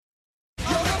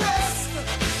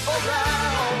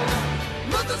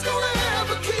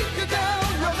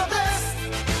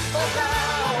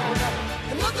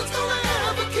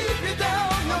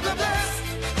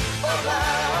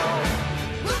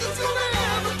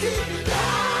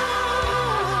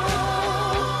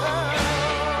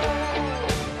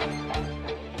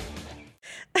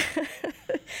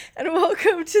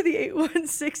Welcome to the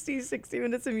 8160, 60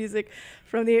 minutes of music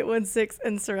from the 816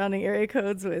 and surrounding area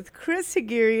codes with Chris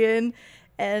Hagirian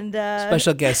and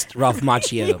special guest Ralph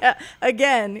Macchio. Yeah,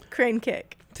 again, Crane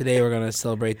Kick. Today we're going to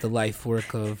celebrate the life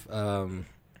work of,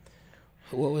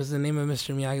 what was the name of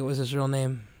Mr. Miyagi? What was his real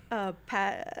name?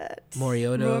 Pat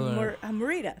Morita.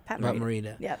 Morita. Pat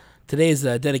Morita. Yep. Today is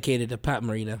dedicated to Pat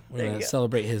Morita. We're going to go.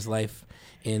 celebrate his life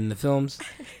in the films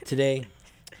today.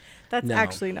 That's No,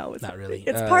 actually not not really.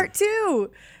 It's part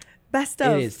 2. Best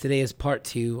of. It is. Today is part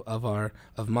 2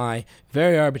 of my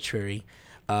very arbitrary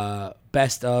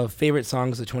best of favorite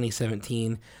songs of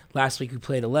 2017. Last week we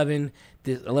played 11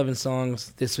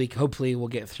 songs. This week hopefully we'll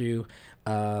get through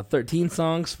 13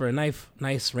 songs for a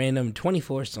nice random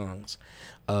 24 songs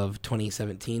of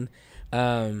 2017.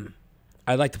 I'd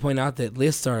like to point out that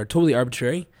lists are totally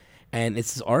arbitrary, and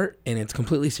it's art and it's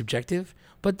completely subjective,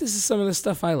 but this is some of the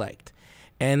stuff I liked.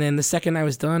 And then the second I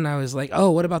was done, I was like,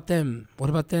 oh, what about them? What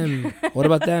about them? What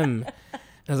about them?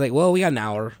 I was like, well, we got an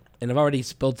hour, and I've already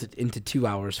split it into 2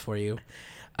 hours for you.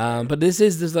 But this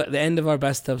is the end of our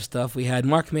best of stuff. We had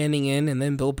Mark Manning in, and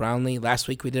then Bill Brownlee. Last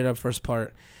week we did our first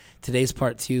part. Today's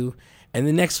part 2. And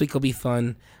the next week will be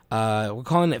fun. We're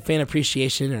calling it Fan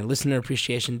Appreciation or Listener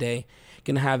Appreciation Day.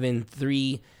 Going to have in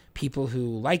 3 people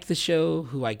who like the show,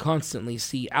 who I constantly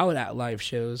see out at live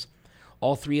shows.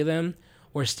 All 3 of them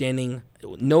were standing,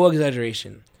 no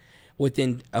exaggeration,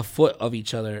 within a foot of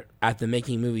each other at the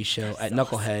Making Movies show at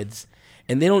Knuckleheads.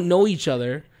 And they don't know each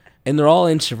other, and they're all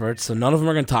introverts, so none of them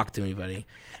are going to talk to anybody.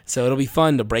 So it'll be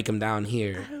fun to break them down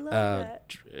here. I love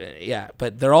that. Yeah,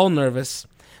 but they're all nervous,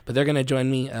 but they're going to join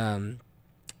me.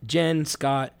 Jen,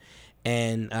 Scott,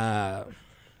 and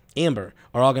Amber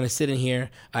are all going to sit in here.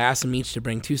 I asked them each to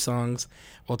bring 2 songs.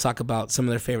 We'll talk about some of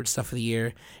their favorite stuff of the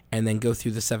year and then go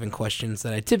through the 7 questions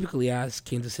that I typically ask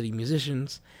Kansas City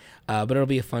musicians. But it'll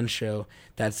be a fun show.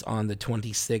 That's on the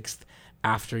 26th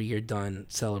after you're done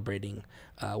celebrating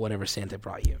whatever Santa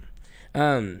brought you.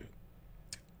 But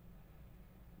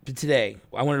today,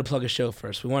 I wanted to plug a show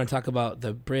first. We want to talk about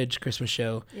the Bridge Christmas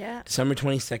show, December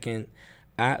 22nd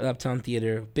at Uptown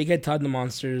Theater. Big Head Todd and the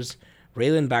Monsters,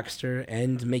 Raylan Baxter,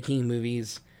 and Making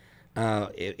Movies.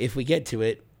 If we get to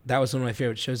it, that was one of my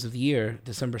favorite shows of the year,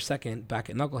 December 2nd,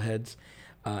 back at Knuckleheads.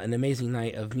 An amazing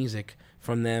night of music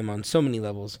from them on so many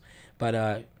levels.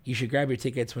 But you should grab your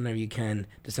tickets whenever you can,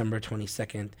 December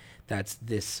 22nd. That's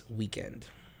this weekend.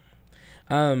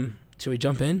 Should we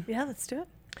jump in? Yeah, let's do it.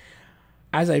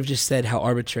 As I've just said how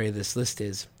arbitrary this list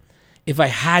is, if I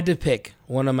had to pick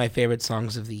one of my favorite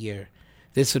songs of the year,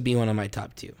 this would be one of my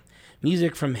top 2.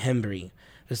 Music from Hembry.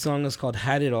 The song is called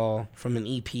Had It All from an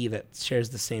EP that shares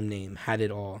the same name, Had It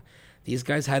All. These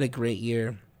guys had a great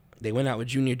year. They went out with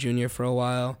Junior for a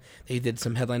while. They did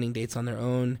some headlining dates on their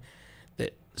own. They're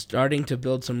starting to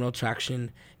build some real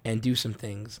traction and do some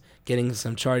things. Getting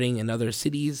some charting in other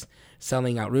cities,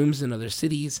 selling out rooms in other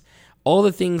cities. All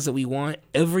the things that we want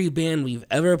every band we've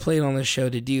ever played on this show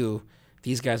to do,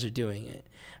 these guys are doing it.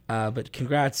 But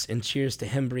congrats and cheers to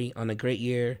Hembry on a great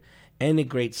year and a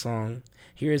great song.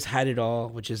 Here is Had It All,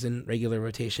 which is in regular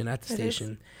rotation at the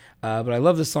station. But I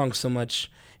love the song so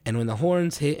much, and when the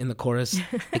horns hit in the chorus,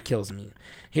 it kills me.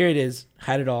 Here it is,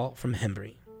 Had It All from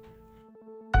Hembry.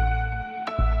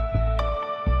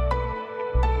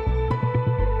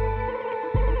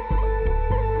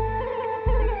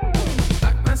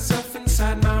 Lock myself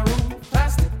inside my room,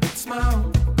 plastic, it's my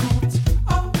own. It's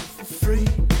all for free,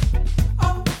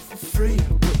 all for free.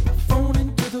 Put my phone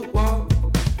into the wall,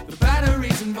 the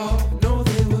batteries involved. No,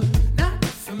 they were not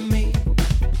for me,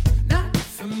 not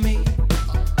for me.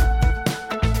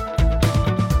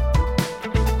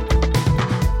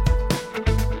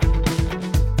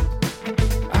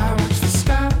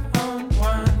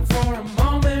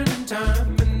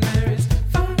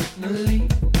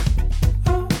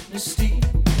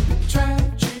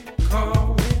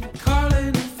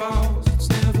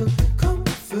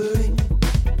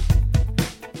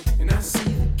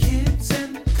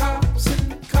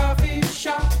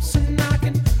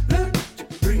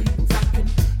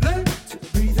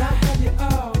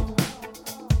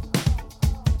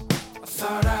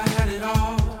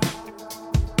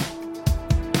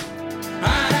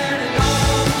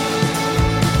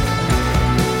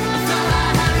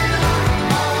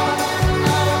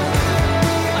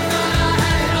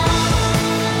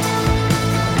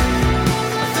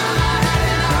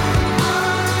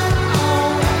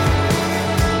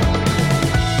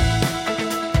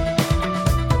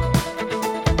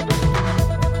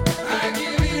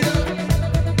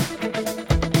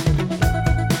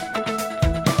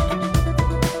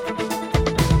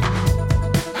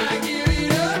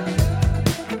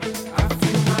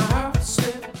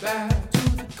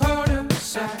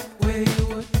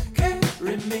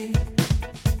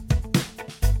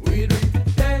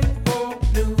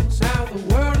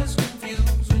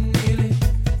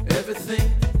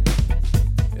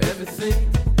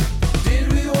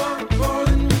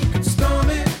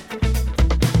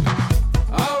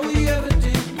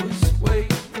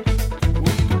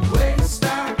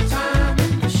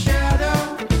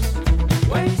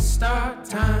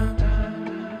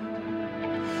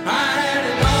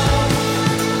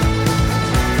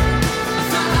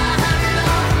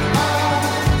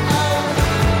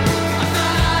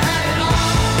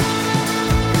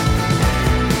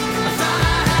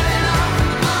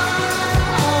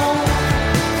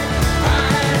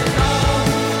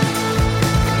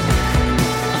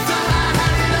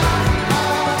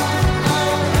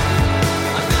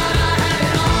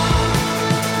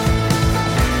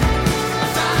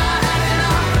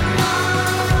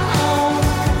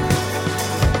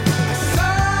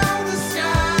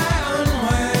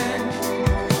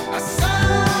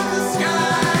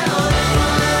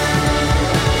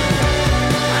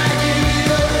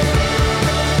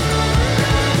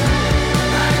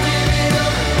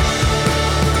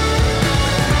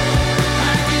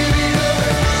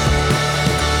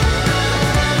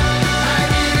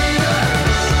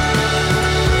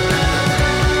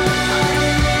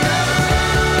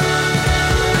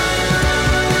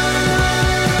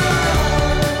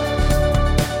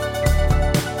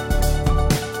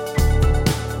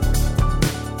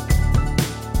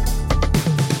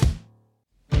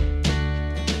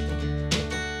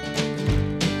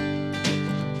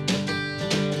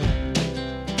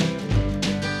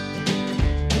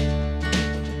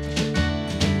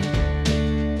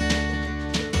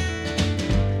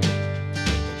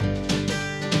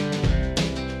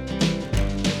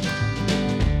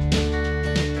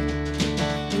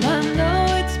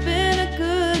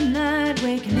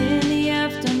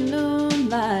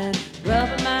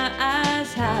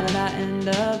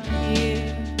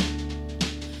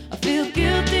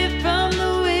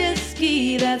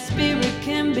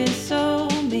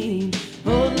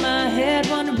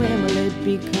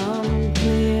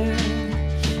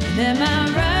 Am I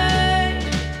right?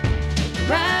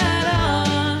 Right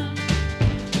on.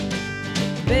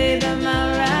 Babe, am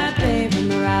I right? Babe, am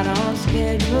I right on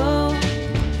schedule?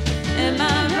 Am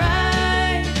I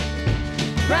right?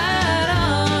 Right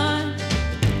on.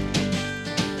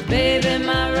 Babe, am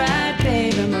I right?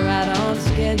 Babe, am I right on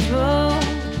schedule?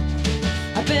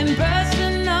 I've been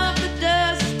bursting off the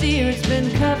dust here. It's been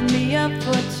covering me up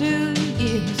for 2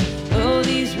 years. Oh,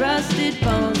 these rusted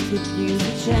bones could use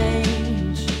a change.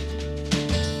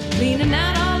 Cleaning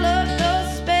out all of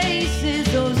those spaces,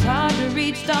 those hard to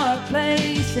reach dark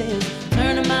places.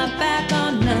 Turning my back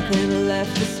on nothing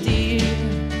left to steer.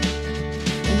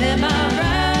 And am I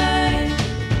right?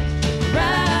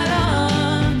 Right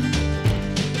on.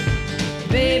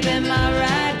 Babe, am I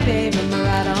right? Babe, am I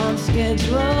right on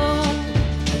schedule?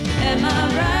 Am I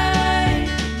right?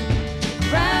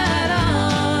 Right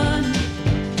on.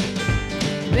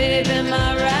 Babe, am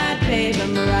I right? Babe,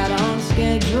 am I right on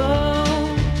schedule?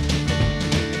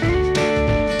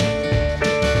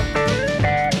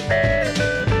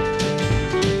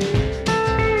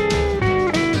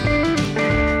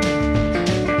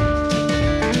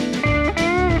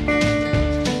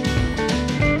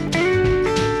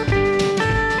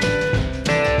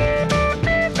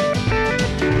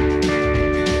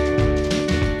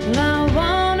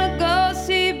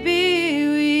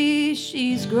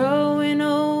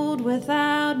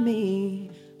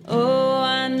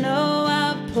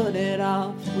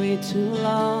 Too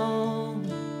long.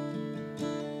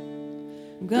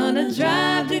 I'm gonna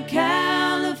drive to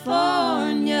California,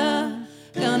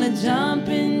 gonna jump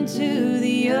into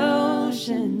the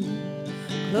ocean,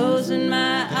 closing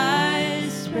my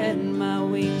eyes, spreading my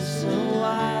wings so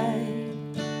wide,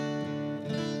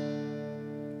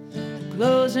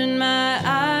 closing my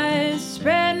eyes,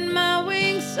 spreading my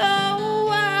wings so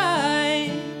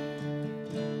wide.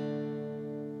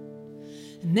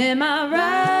 And am I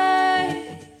right?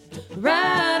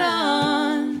 Right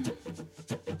on.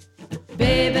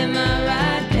 Babe, am I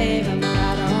right? Babe, am I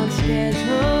right on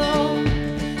schedule?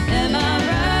 Am I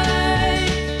right?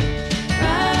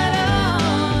 Right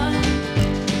on.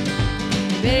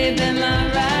 Babe, am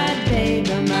I right? Babe,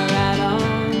 am I right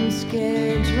on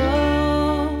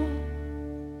schedule?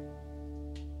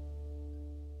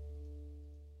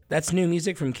 That's new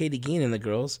music from Katie Gein and the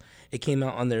Girls. It came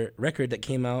out on their record that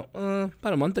came out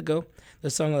about a month ago. The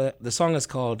song is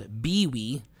called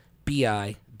Biwi,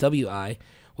 B-I-W-I,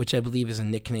 which I believe is a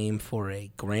nickname for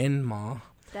a grandma.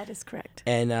 That is correct.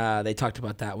 And they talked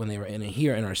about that when they were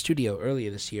here in our studio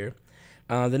earlier this year.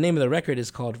 The name of the record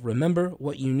is called Remember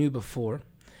What You Knew Before,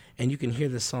 and you can hear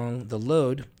the song The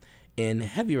Load in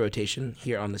heavy rotation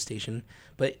here on the station.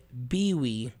 But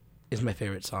Biwi is my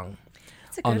favorite song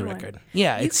on the record.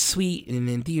 Yeah, it's sweet and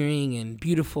endearing and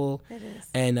beautiful. It is.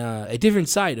 And a different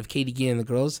side of Katie Gein and the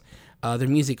Girls. Their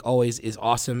music always is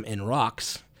awesome and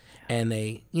rocks. And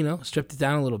they, stripped it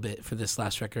down a little bit for this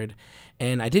last record.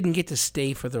 And I didn't get to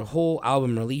stay for their whole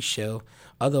album release show.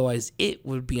 Otherwise, it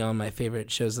would be on my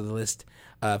favorite shows of the list,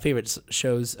 favorite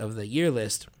shows of the year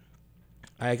list.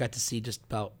 I got to see just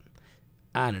about,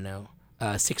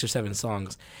 6 or 7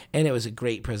 songs. And it was a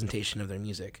great presentation of their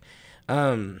music.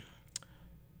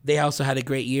 They also had a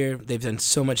great year. They've done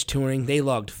so much touring. They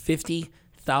logged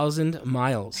 50,000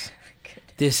 miles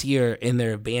this year in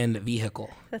their band vehicle.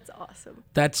 That's awesome.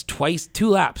 That's 2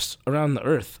 laps around the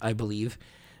earth, I believe,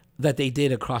 that they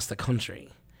did across the country.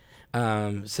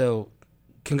 So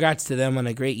congrats to them on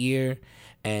a great year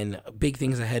and big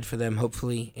things ahead for them,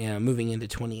 hopefully, moving into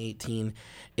 2018.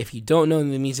 If you don't know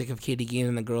the music of Katie Gein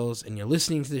and the Girls and you're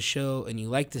listening to the show and you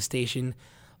like the station,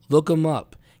 look them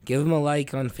up. Give them a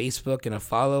like on Facebook and a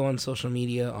follow on social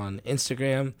media on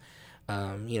Instagram.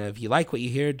 If you like what you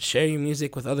hear, share your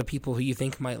music with other people who you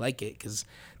think might like it, because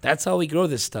that's how we grow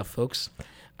this stuff, folks.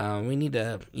 We need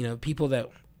to, people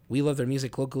that we love their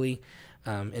music locally,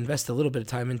 invest a little bit of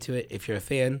time into it if you're a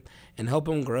fan, and help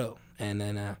them grow. And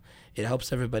then it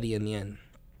helps everybody in the end.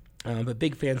 But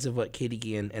big fans of what Katie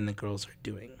Gein and the Girls are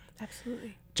doing.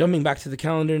 Absolutely. Jumping back to the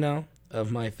calendar now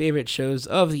of my favorite shows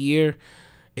of the year.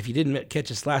 If you didn't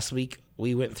catch us last week,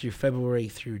 we went through February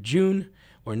through June.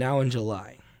 We're now in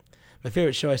July. My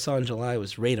favorite show I saw in July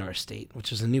was Radar State,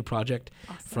 which is a new project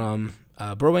from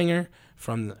Browinger,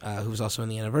 who was also in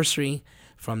the Anniversary,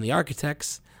 from the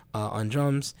Architects on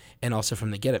drums, and also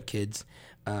from the Get Up Kids.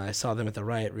 I saw them at the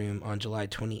Riot Room on July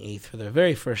 28th for their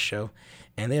very first show,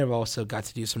 and they have also got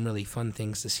to do some really fun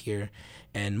things this year,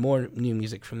 and more new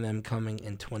music from them coming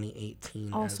in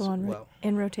 2018 also as well.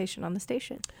 In rotation on the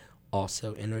station.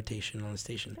 Also in rotation on the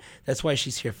station. That's why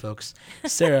she's here, folks.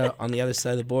 Sarah on the other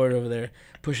side of the board over there,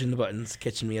 pushing the buttons,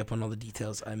 catching me up on all the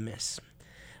details I miss.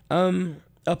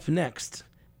 Up next,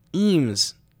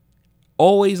 Eames.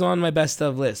 Always on my best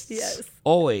of lists. Yes.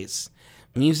 Always.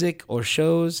 Music or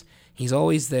shows, he's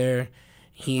always there.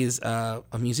 He's a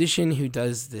musician who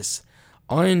does this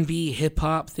R&B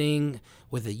hip-hop thing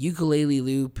with a ukulele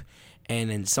loop, and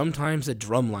then sometimes a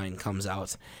drum line comes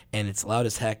out, and it's loud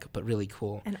as heck, but really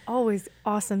cool. And always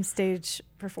awesome stage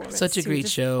performance. Such a too, great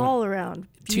just show. all around.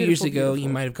 2 years ago, you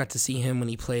beautiful. might have got to see him when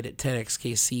he played at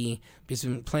TEDxKC. He's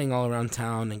been playing all around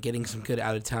town and getting some good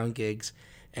out-of-town gigs,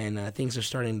 and things are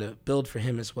starting to build for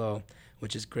him as well,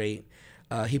 which is great.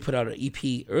 He put out an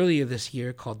EP earlier this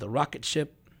year called The Rocket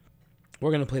Ship.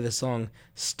 We're going to play the song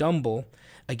Stumble.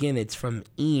 Again, it's from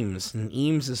Eames, and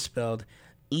Eames is spelled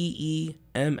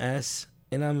EEMS,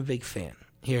 and I'm a big fan.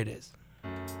 Here it is.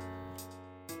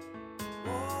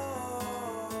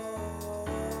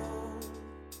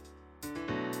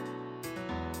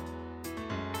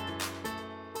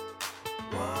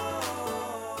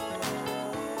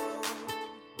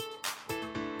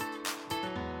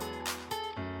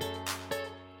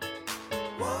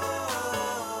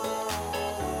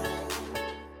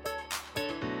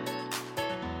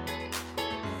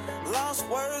 Lost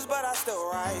words, but I still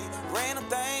write. Random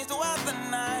things throughout the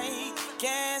night.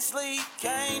 Can't sleep,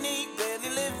 can't eat, barely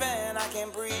living, I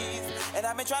can't breathe. And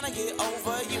I've been trying to get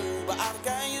over you, but I've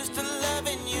gotten used to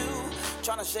loving you.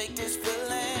 Trying to shake this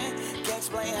feeling, can't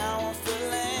explain how I'm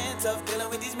feeling. Tough dealing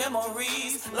with these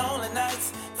memories. Lonely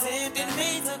nights, tempting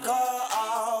me to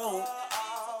call.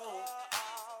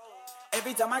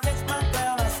 Every time I catch my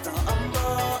ground, I stumble.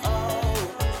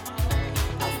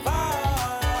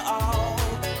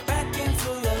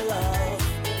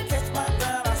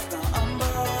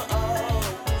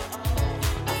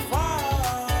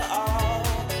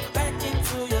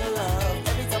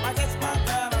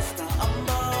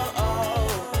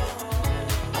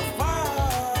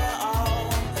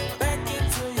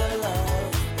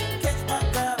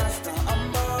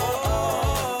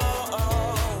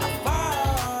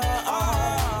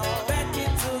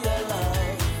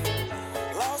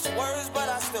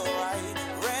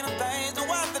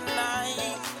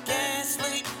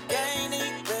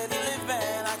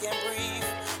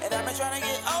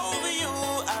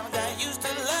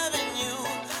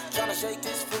 Shake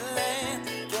this feeling,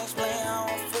 can't explain how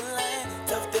I'm feeling.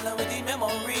 Tough dealing with these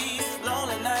memories.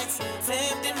 Lonely nights,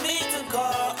 tempting me to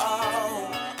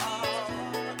call.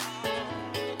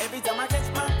 Every time I catch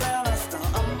my ground, I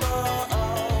stumble.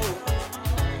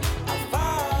 I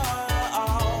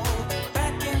fall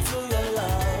back into your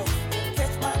love.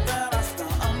 Catch my ground, I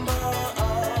stumble. I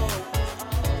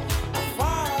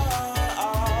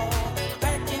fall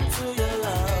back into your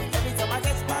love. Every time I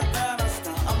catch my ground,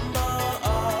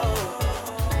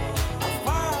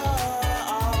 I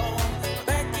stumble.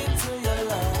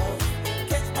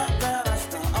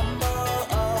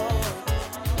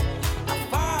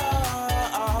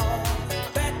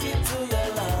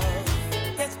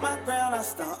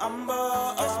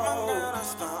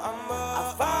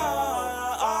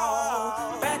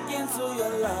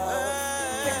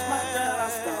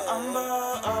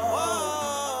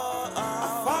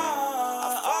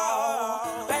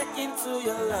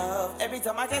 Every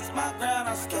time I catch my ground,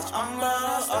 I stumble.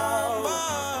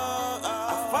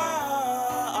 I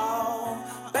fall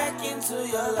back into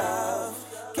your love.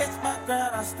 Catch my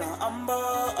ground, I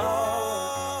stumble. I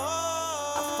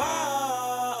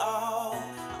fall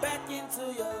back into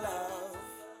your love.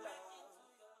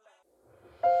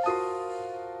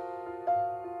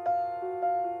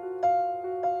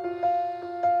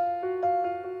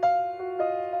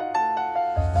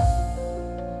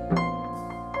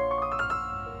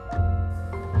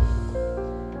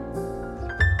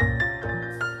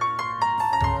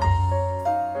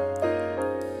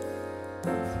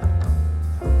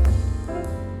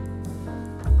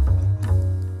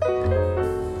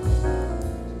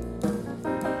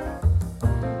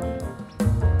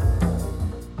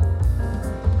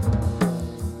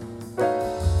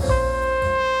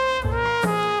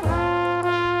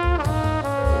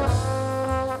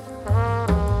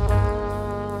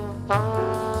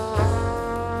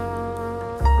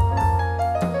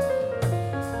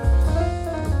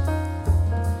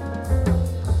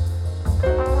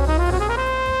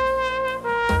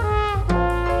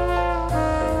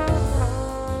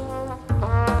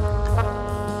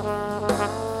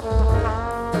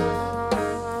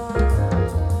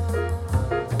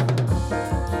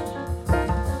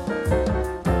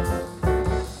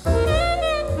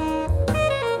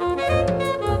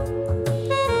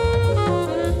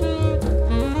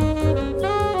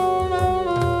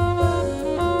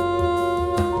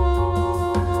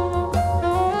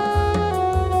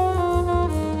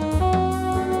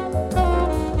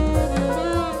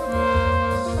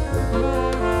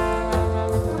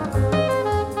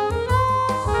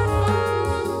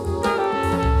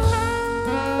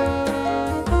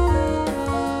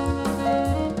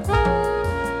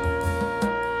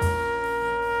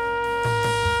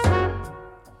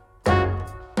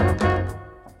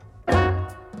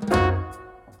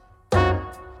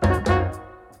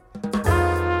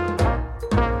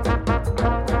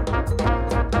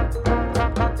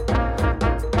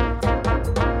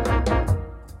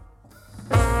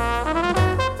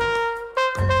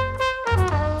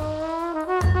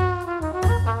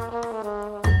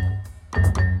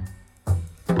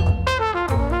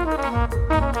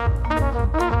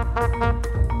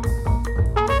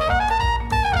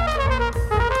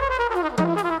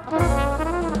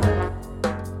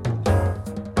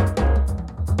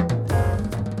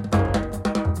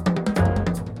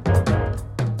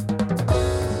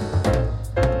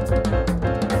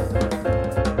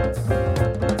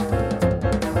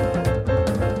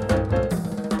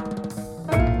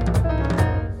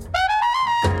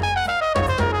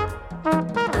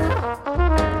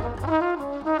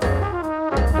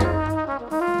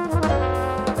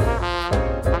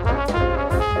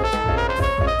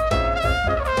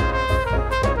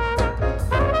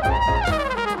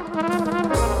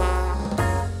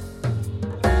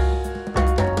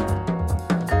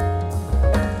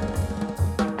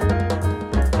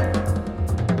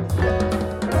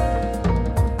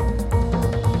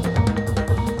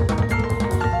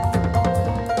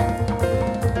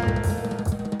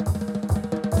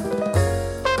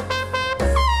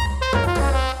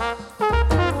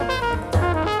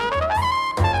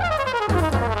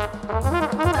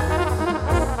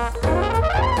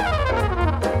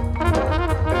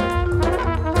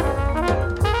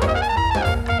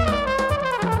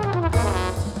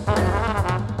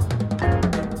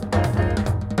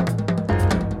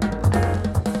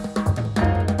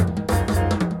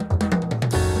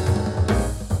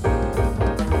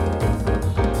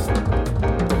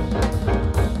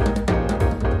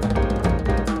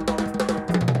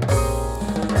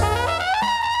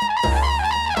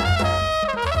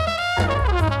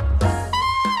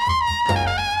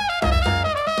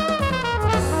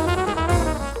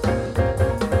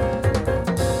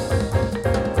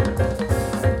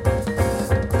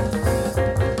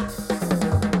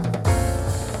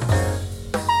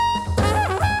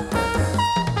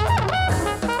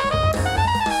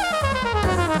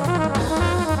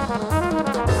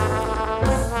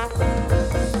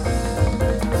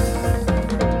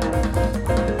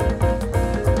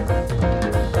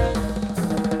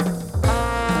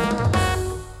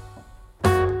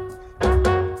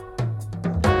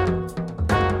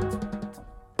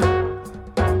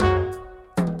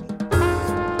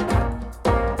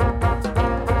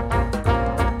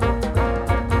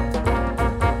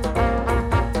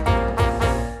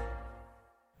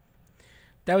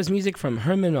 That was music from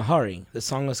Herman Mahari. The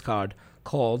song was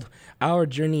called Our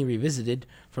Journey Revisited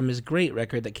from his great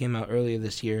record that came out earlier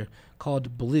this year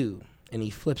called Blue. And he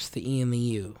flips the E and the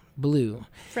U. Blue.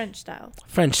 French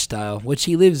style, which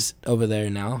he lives over there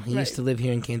now. He used Right. to live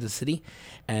here in Kansas City,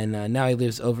 and now he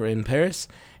lives over in Paris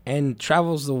and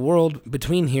travels the world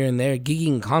between here and there,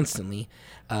 gigging constantly.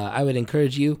 I would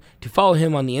encourage you to follow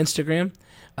him on the Instagram,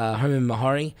 Herman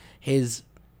Mahari. His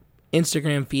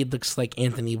Instagram feed looks like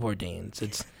Anthony Bourdain's.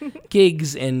 It's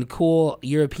gigs and cool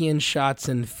European shots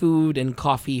and food and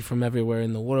coffee from everywhere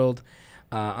in the world.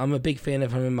 I'm a big fan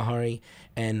of Herman Mahari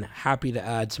and happy to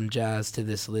add some jazz to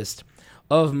this list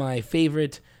of my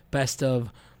favorite best of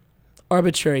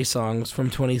arbitrary songs from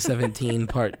 2017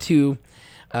 part 2.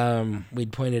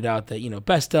 We'd pointed out that,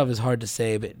 best of is hard to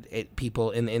say, but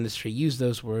people in the industry use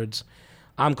those words.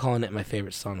 I'm calling it my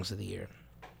favorite songs of the year.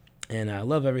 And I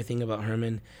love everything about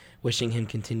Herman, wishing him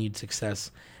continued success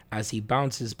as he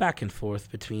bounces back and forth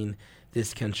between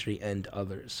this country and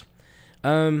others.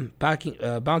 Bouncing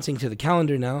to the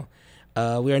calendar now,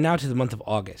 we are now to the month of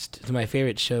August, to my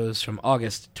favorite shows from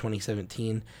August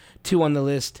 2017. 2 on the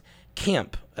list,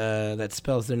 Camp, that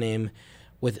spells their name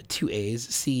with 2 A's,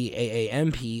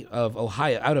 CAAMP,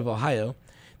 out of Ohio.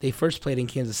 They first played in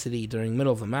Kansas City during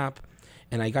Middle of the Map,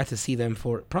 and I got to see them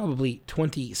for probably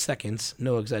 20 seconds,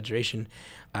 no exaggeration.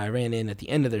 I ran in at the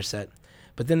end of their set,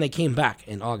 but then they came back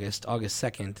in August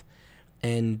 2nd,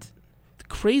 and the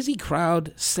crazy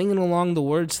crowd singing along the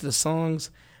words to the songs.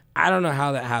 I don't know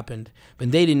how that happened,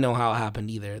 but they didn't know how it happened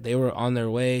either. They were on their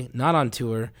way, not on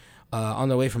tour, on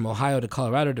their way from Ohio to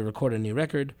Colorado to record a new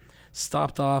record,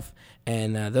 stopped off,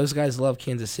 and those guys love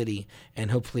Kansas City,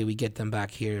 and hopefully we get them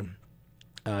back here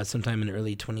sometime in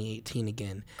early 2018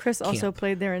 again. Chris also Camp.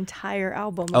 played their entire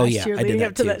album Oh, last yeah, year I did leading that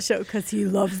up to too. that show because he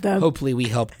loves them. Hopefully we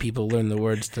helped people learn the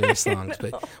words to their songs,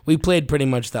 but we played pretty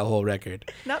much that whole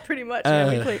record. Not pretty much,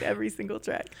 man. We played every single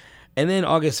track. And then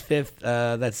August 5th,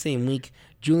 that same week,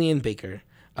 Julian Baker.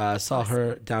 Saw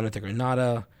her down at the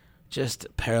Granada, just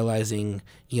paralyzing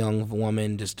young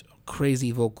woman, just crazy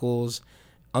vocals,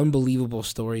 unbelievable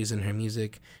stories in her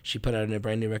music. She put out a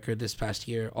brand new record this past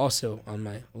year, also on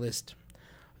my list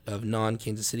of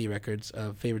non-Kansas City records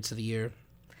of favorites of the year.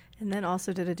 And then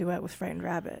also did a duet with Frightened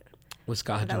Rabbit. With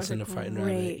Scott That was Hutchinson a of Frightened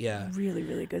great, Rabbit. Yeah. really,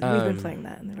 really good. We've been playing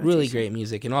that in the rotation. Really great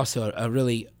music, and also a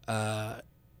really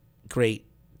great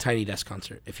Tiny Desk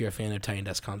concert, if you're a fan of Tiny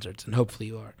Desk concerts, and hopefully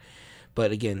you are.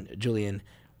 But again, Julian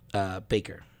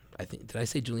Baker. I think, did I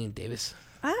say Julian Davis?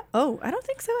 I don't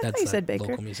think so. I thought you said Baker.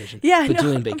 Local musician. Yeah, but no,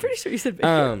 Julian Baker. I'm pretty sure you said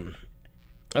Baker.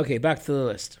 Okay, back to the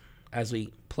list as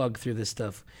we plug through this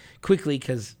stuff quickly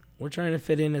because we're trying to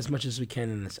fit in as much as we can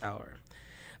in this hour.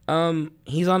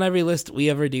 He's on every list we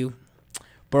ever do.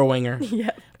 Berwanger.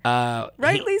 Yeah.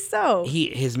 Rightly so.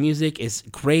 His music is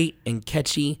great and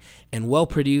catchy and well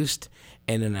produced.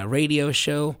 And in a radio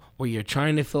show where you're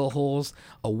trying to fill holes,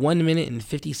 a 1 minute and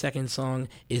 50-second song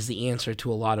is the answer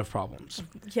to a lot of problems.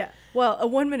 Yeah. Well, a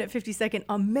 1 minute 50-second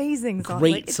amazing song.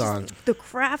 Great it's song. Just the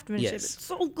craftsmanship Yes. is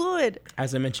so good.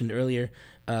 As I mentioned earlier,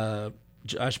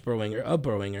 Josh Berwanger of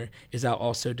Berwanger is out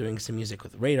also doing some music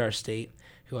with Radar State,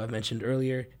 who I've mentioned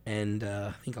earlier, and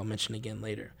I think I'll mention again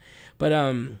later. But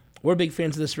we're big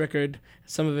fans of this record.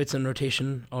 Some of it's in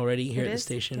rotation already here at the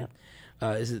station. Yep.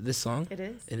 Is it this song? It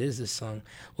is. It is this song.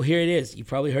 Well, here it is. You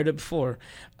probably heard it before.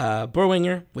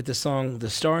 Berwanger with the song The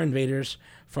Star Invaders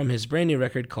from his brand new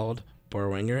record called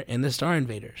Berwanger and the Star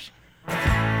Invaders.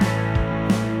 We're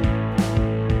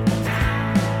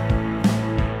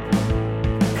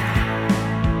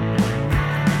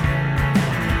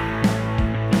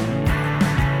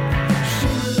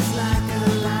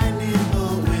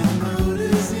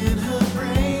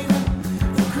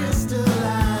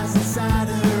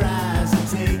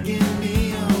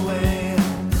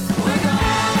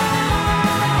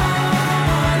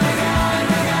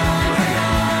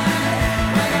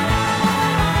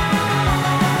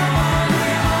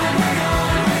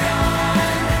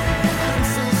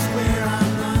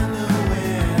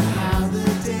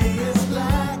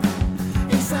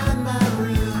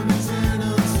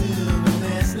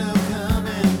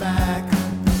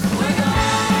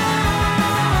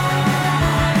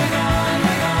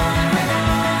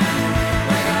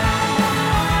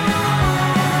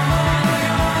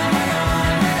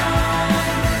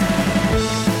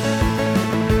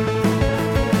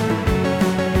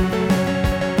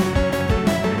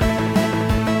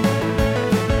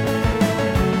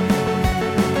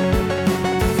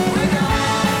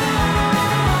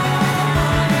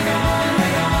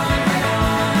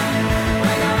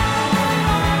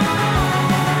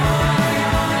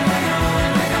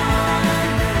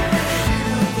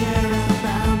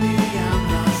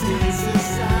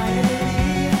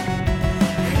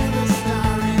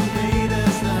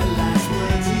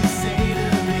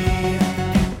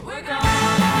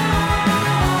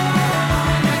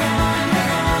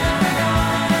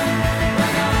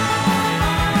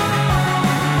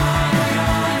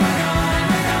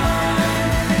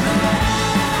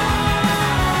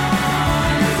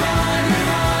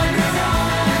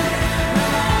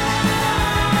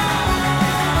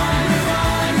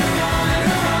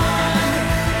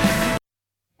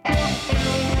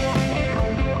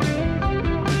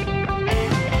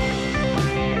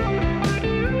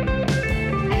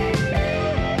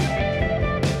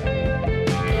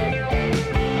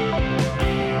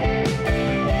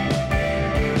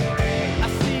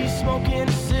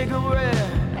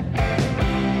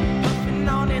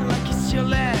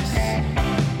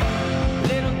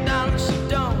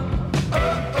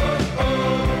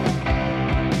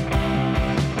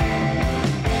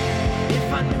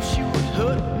I knew she would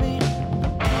hurt me,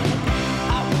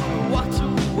 I would've walked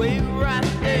away right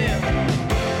there.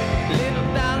 Little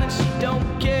darling, she don't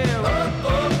care. Oh,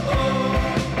 oh, oh.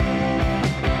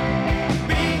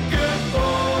 Be good boy.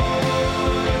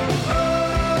 Oh,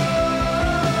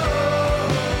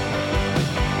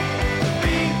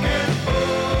 be good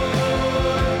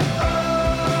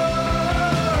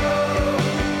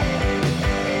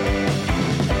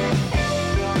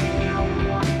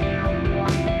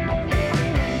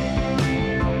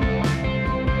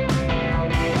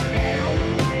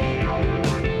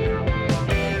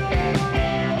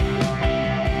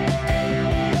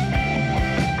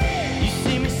You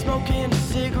see me smoking a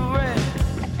cigarette,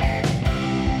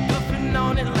 puffing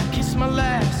on it like it's my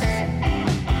last.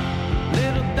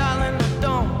 Little darling, I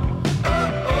don't. Oh,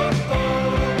 oh,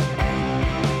 oh.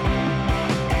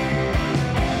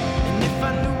 And if I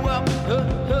knew I would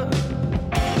hurt her,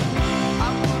 I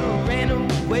would've ran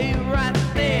away right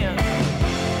then.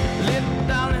 Little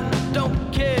darling, I don't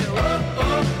care. Oh,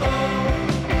 oh, oh.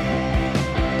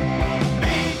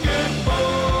 Be good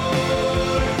boy.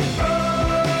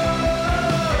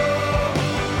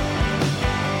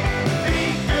 Be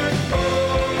good boy. Be good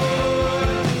boy.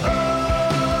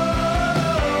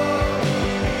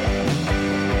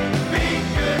 Be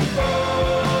good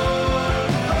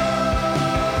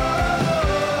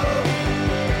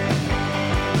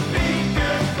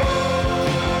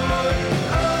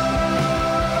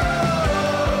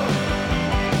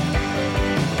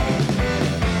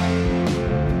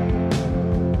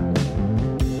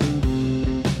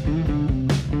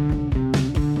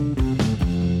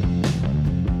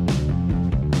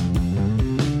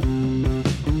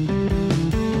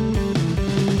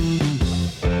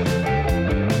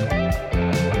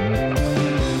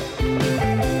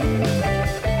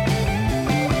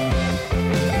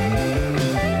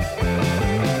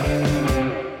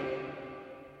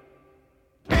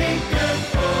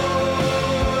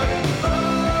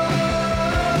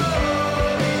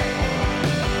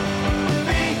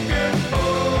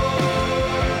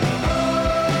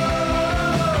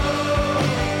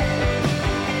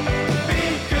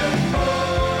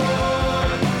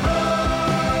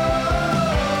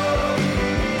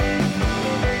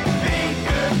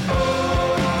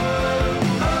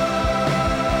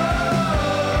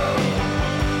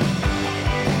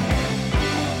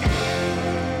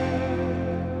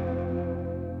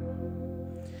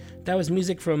That was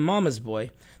music from Mama's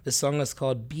Boy. The song is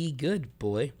called Be Good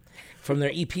Boy from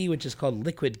their EP, which is called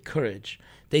Liquid Courage.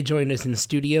 They joined us in the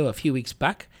studio a few weeks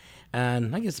back,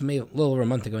 and I guess maybe a little over a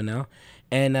month ago now.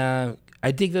 And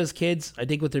I dig those kids. I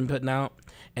dig what they're putting out.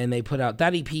 And they put out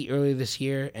that EP earlier this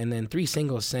year, and then 3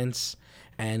 singles since.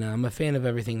 And I'm a fan of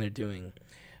everything they're doing.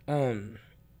 Wanted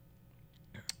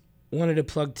to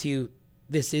plug to,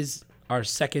 this is our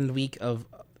second week of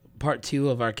part 2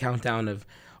 of our countdown of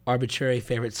arbitrary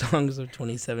favorite songs of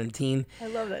 2017. I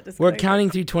love that disclaimer. We're counting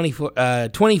through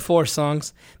 24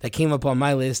 songs that came up on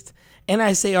my list, and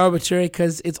I say arbitrary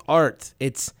because it's art.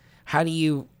 It's how do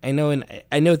you? I know at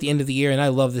the end of the year, and I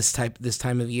love this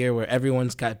time of year where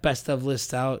everyone's got best of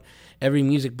lists out. Every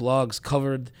music blog's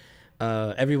covered.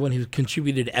 Everyone who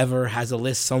contributed ever has a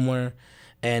list somewhere,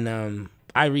 and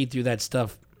I read through that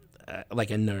stuff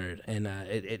like a nerd, and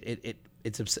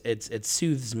it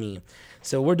soothes me.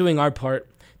 So we're doing our part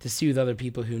to soothe other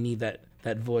people who need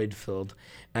that void filled.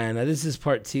 And this is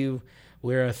part 2.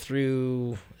 We're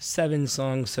through 6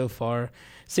 songs so far.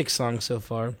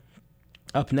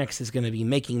 Up next is going to be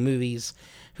Making Movies,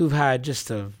 who've had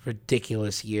just a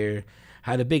ridiculous year.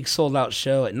 Had a big sold-out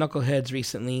show at Knuckleheads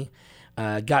recently.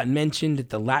 Got mentioned at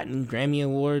the Latin Grammy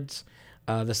Awards.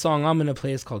 The song I'm going to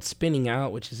play is called Spinning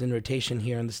Out, which is in rotation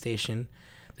here on the station.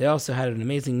 They also had an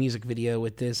amazing music video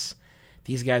with this.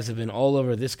 These guys have been all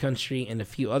over this country and a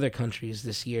few other countries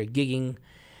this year gigging.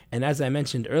 And as I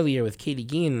mentioned earlier with Katie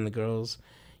Gein and the girls,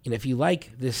 if you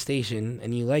like this station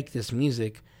and you like this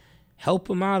music, help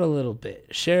them out a little bit.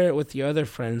 Share it with your other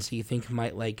friends who you think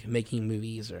might like Making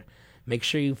Movies, or make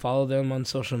sure you follow them on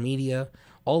social media.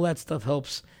 All that stuff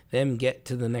helps them get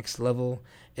to the next level.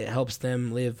 It helps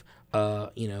them live,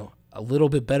 a little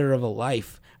bit better of a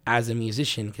life as a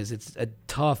musician, because it's a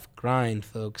tough grind,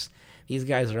 folks. These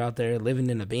guys are out there living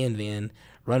in a band van,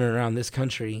 running around this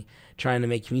country, trying to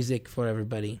make music for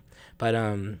everybody. But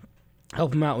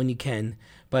help them out when you can.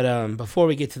 But before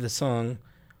we get to the song,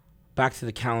 back to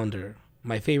the calendar.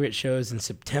 My favorite shows in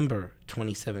September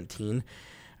 2017,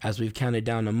 as we've counted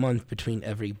down a month between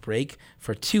every break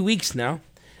for 2 weeks now.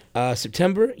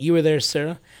 September, you were there,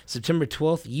 Sarah. September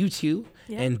 12th, U2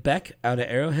 and Beck out at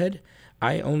Arrowhead.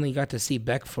 I only got to see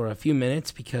Beck for a few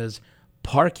minutes because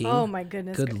parking. Oh my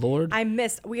goodness. Good Lord.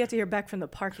 We got to hear back from the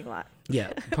parking lot.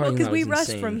 Yeah, parking Because lot we was rushed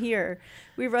insane. from here.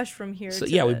 We rushed from here. So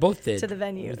to yeah, we the- both did. to the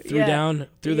venue. We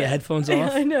threw the headphones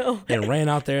off. I know. And ran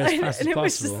out there as fast and as it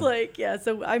was possible. just like, yeah.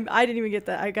 So I didn't even get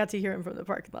that. I got to hear him from the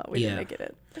parking lot. We Yeah. didn't make it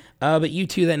in. But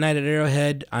U2 that night at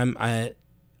Arrowhead,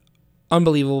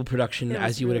 unbelievable production, It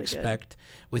was as you would really good. expect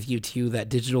with U2. That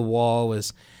digital wall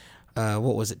was,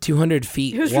 200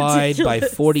 feet It was wide by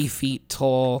ridiculous. 40 feet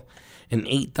tall, an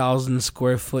 8,000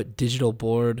 square foot digital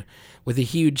board with a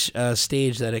huge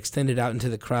stage that extended out into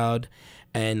the crowd.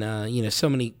 And, so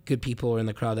many good people were in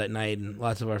the crowd that night, and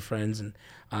lots of our friends. And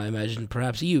I imagine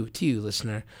perhaps you, too,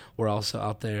 listener, were also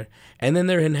out there. And then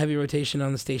they're in heavy rotation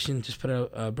on the station, just put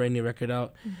a brand new record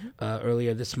out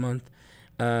earlier this month.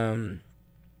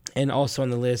 And also on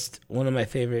the list, one of my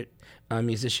favorite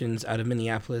musicians out of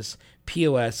Minneapolis,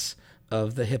 POS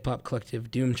of the hip-hop collective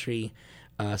Doomtree,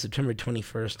 September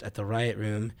 21st at the Riot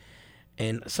Room.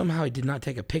 And somehow he did not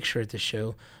take a picture at the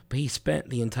show, but he spent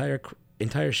the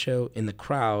entire show in the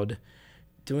crowd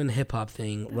doing the hip-hop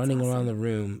thing, running around the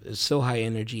room. It was so high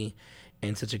energy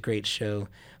and such a great show,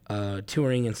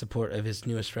 touring in support of his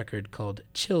newest record called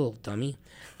Chill Dummy,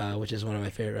 which is one of my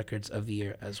favorite records of the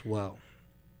year as well.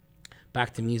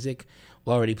 Back to music.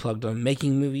 We already plugged on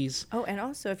Making Movies. Oh, and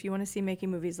also, if you want to see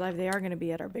Making Movies live, they are going to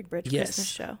be at our Big Bridge Christmas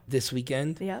show. This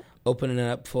weekend. Yep. Opening it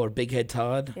up for Big Head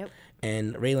Todd Yep.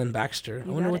 and Raylan Baxter. I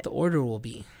wonder got what it. the order will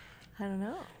be. I don't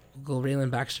know. We'll go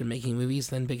Raylan Baxter Making Movies,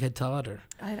 then Big Head Todd, or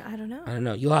I don't know. I don't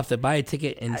know. You'll have to buy a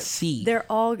ticket and see. They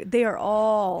are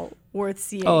all worth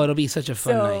seeing. Oh, it'll be such a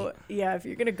fun so night. yeah, if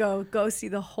you're gonna go see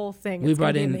the whole thing. We It's gonna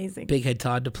brought be in amazing. Big Head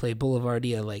Todd to play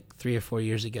Boulevardia like 3 or 4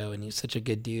 years ago, and he's such a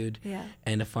good dude. Yeah.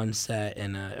 And a fun set,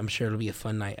 and I'm sure it'll be a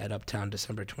fun night at Uptown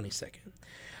December 22nd.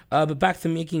 But back to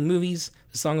Making Movies.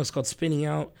 The song is called Spinning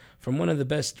Out, from one of the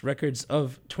best records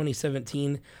of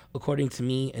 2017, according to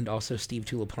me and also Steve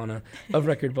Tulipana of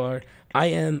Record Bar. I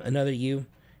Am Another You.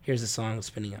 Here's the song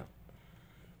Spinning Out.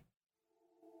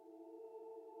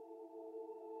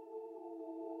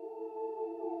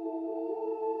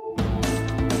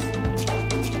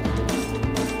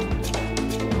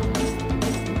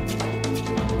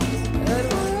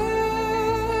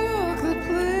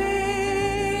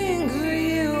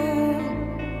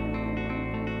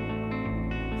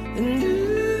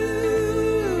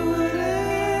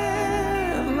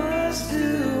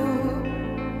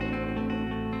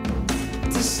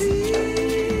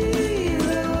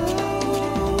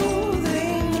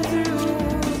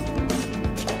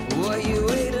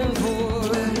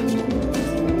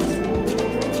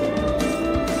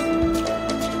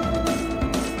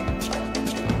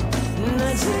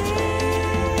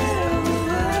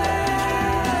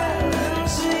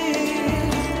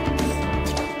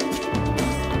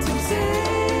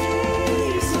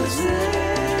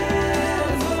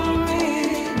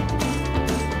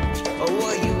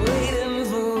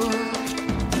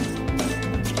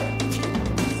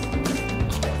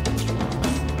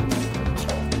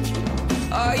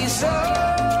 Are you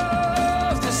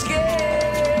soft or scared?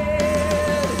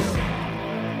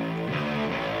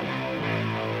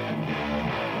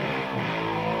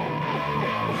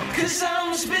 'Cause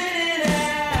I'm spinning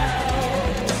out.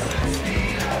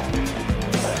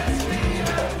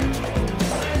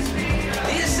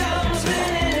 Yes, I'm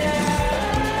spinning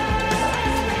out.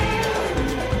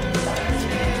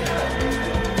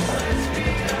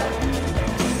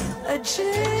 I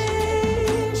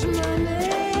changed my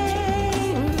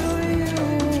name for you.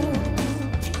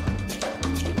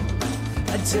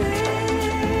 I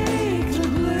take the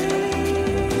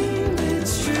blame,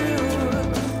 it's true.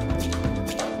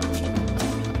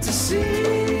 To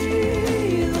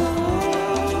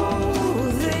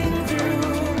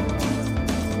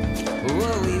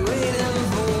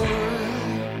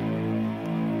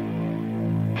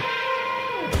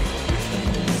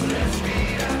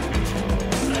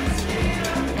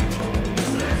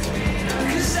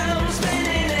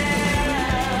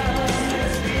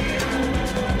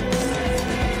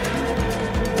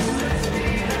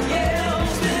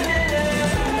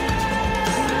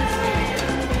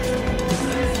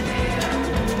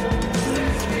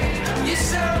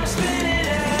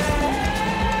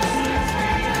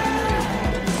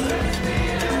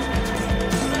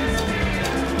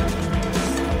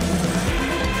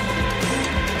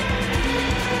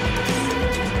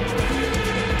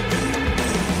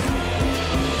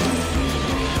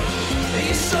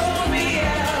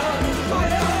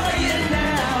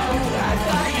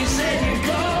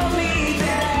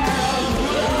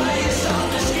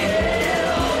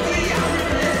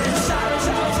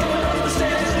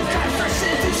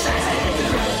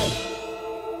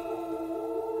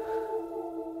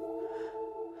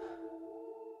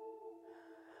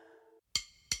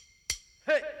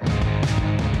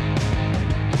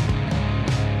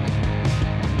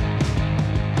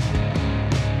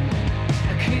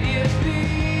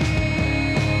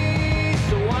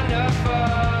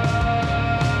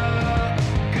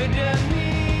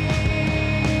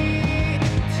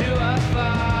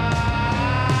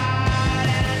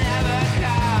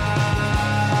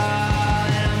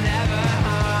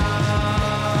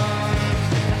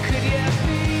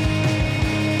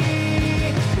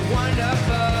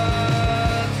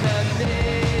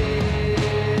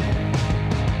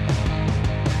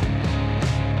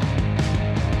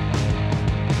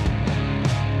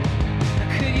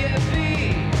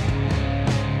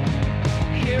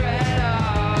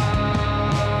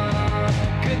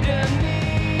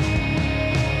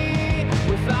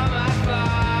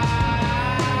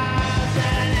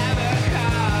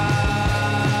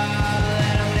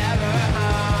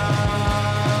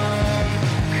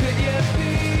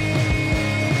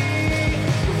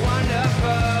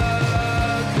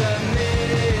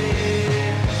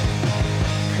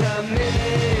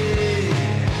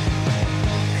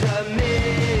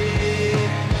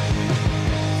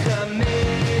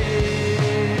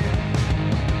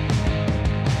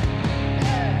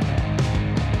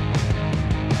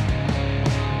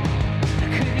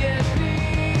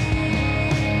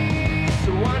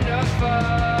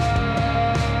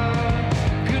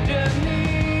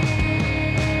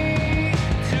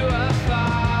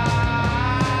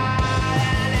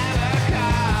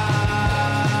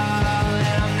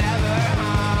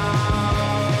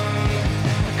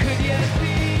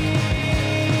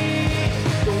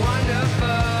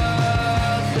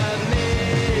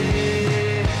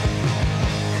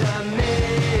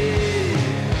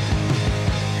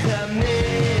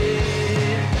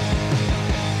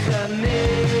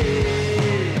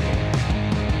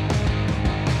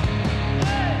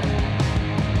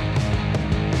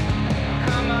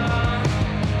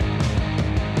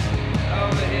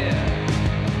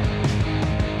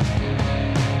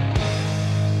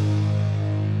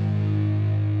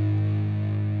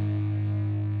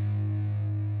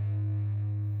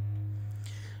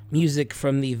music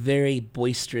from the very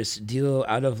boisterous duo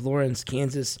out of Lawrence,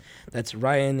 Kansas. That's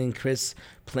Ryan and Chris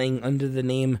playing under the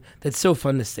name that's so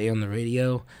fun to say on the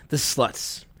radio, The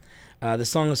Sluts. The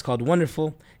song is called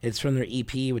Wonderful. It's from their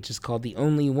EP, which is called The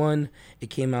Only One. It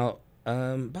came out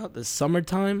about the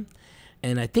summertime,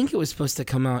 and I think it was supposed to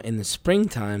come out in the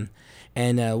springtime.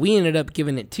 And we ended up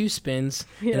giving it 2 spins,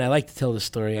 and I like to tell the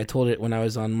story. I told it when I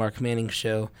was on Mark Manning's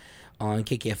show on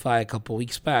KKFI a couple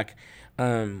weeks back.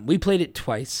 We played it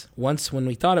twice, once when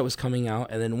we thought it was coming out,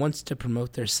 and then once to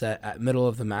promote their set at Middle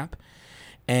of the Map.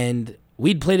 And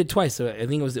we'd played it twice, so I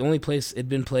think it was the only place it'd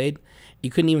been played.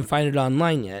 You couldn't even find it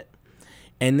online yet.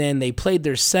 And then they played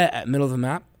their set at Middle of the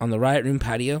Map on the Riot Room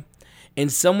patio, and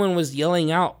someone was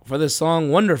yelling out for the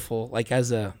song Wonderful, like as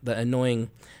the annoying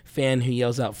fan who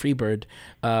yells out Freebird,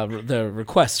 the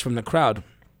requests from the crowd.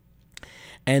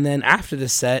 And then after the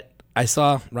set, I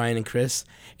saw Ryan and Chris,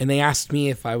 and they asked me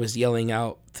if I was yelling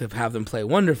out to have them play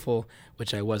Wonderful,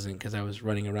 which I wasn't because I was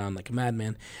running around like a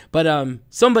madman. But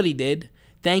somebody did.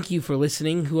 Thank you for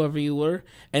listening, whoever you were.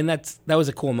 And that was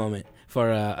a cool moment for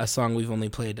a song we've only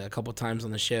played a couple times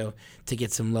on the show to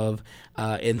get some love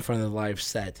in front of the live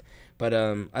set. But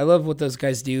I love what those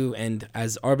guys do, and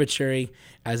as arbitrary,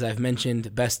 as I've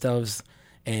mentioned, best ofs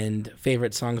and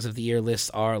favorite songs of the year lists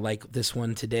are like this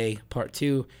one today, part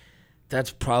 2.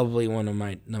 That's probably one of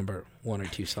my number 1 or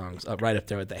 2 songs, right up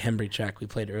there with the Hembry track we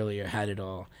played earlier, Had It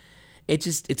All.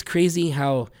 It's crazy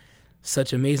how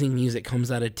such amazing music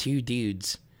comes out of 2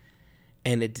 dudes,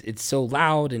 and it's so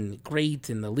loud and great,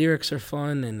 and the lyrics are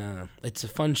fun, and it's a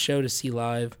fun show to see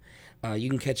live. You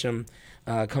can catch them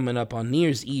coming up on New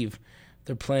Year's Eve.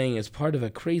 They're playing as part of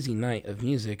a crazy night of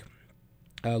music.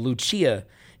 Lucia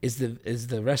is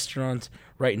the restaurant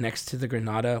right next to the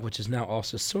Granada, which is now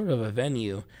also sort of a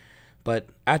venue. But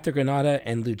at the Granada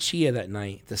and Lucia that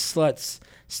night, the Sluts,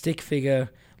 Stick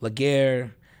Figure,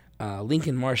 Laguerre,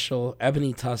 Lincoln Marshall,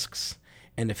 Ebony Tusks,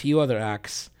 and a few other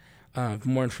acts.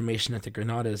 More information at the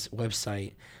Granada's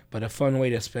website. But a fun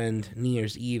way to spend New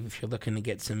Year's Eve if you're looking to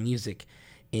get some music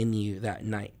in you that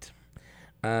night.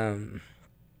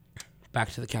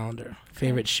 Back to the calendar.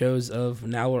 Favorite shows of,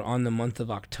 now we're on the month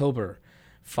of October.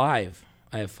 5.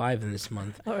 I have 5 in this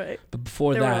month. All right. But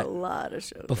before there that, were a lot of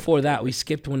shows. Before that, we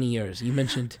skipped one of yours. You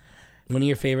mentioned one of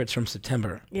your favorites from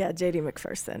September. Yeah, J.D.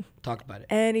 McPherson. Talk about it.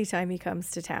 Anytime he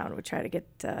comes to town, we try to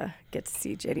get to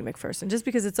see J.D. McPherson, just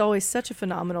because it's always such a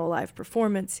phenomenal live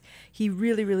performance. He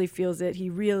really, really feels it. He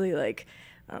really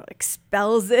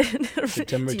expels it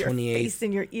September to your 28th. face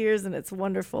and your ears, and it's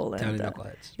wonderful. Down And in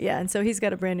Knuckleheads. yeah, and so he's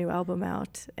got a brand new album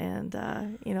out, and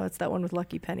it's that one with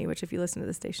Lucky Penny, which if you listen to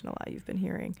the station a lot, you've been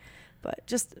hearing. But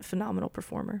just a phenomenal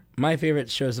performer. My favorite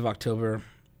shows of October,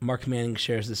 Mark Manning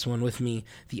shares this one with me,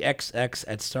 the XX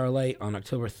at Starlight on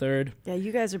October 3rd. Yeah,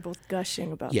 you guys are both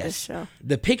gushing about this show.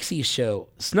 The Pixies show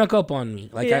snuck up on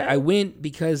me. I went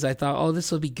because I thought, oh,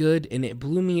 this will be good, and it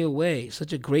blew me away.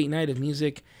 Such a great night of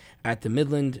music at the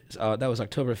Midland. That was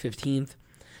October 15th.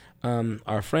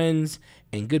 Our friends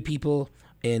and good people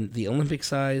in the Olympic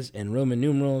size and Roman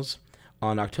numerals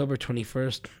on October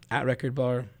 21st at Record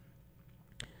Bar.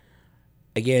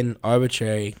 Again,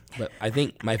 arbitrary, but I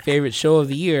think my favorite show of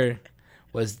the year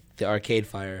was the Arcade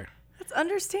Fire. That's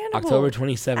understandable. October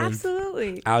 27th.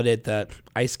 Absolutely. Out at the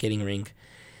ice skating rink.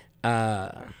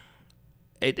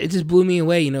 It just blew me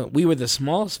away. We were the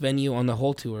smallest venue on the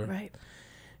whole tour. Right.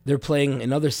 They're playing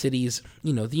in other cities,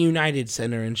 the United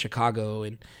Center in Chicago,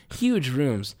 and huge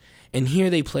rooms. And here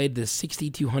they played this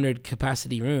 6,200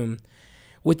 capacity room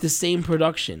with the same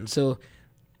production. So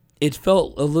it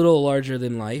felt a little larger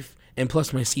than life. And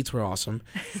plus, my seats were awesome.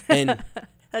 And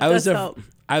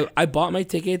I bought my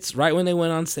tickets right when they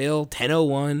went on sale,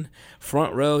 10:01,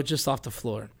 front row, just off the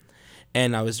floor.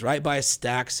 And I was right by a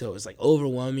stack, so it was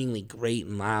overwhelmingly great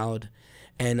and loud.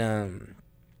 And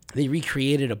they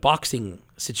recreated a boxing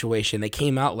situation. They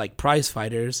came out like prize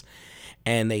fighters,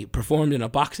 and they performed in a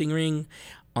boxing ring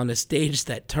on a stage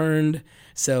that turned.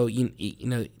 So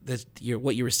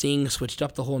what you were seeing switched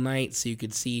up the whole night, so you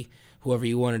could see whoever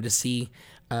you wanted to see.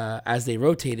 As they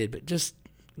rotated, but just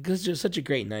such a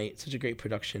great night, such a great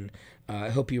production. I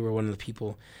hope you were one of the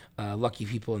people, lucky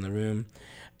people in the room.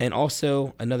 And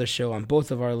also another show on both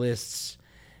of our lists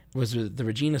was the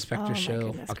Regina Spektor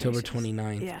show, October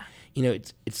 29th. Yeah.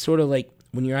 It's sort of like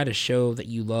when you're at a show that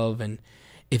you love, and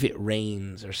if it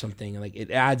rains or something,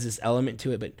 it adds this element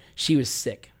to it. But she was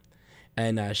sick,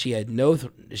 and she had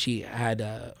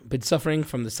been suffering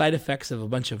from the side effects of a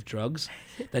bunch of drugs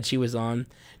that she was on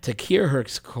to cure her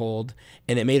cold,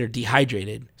 and it made her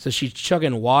dehydrated. So she's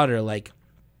chugging water like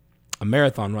a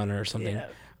marathon runner or something.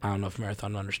 I don't know if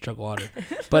marathon runners drink water,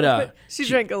 but She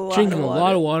drank a lot drinking of a water.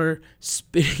 lot of water,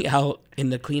 spitting out in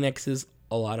the Kleenexes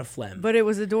a lot of phlegm. But it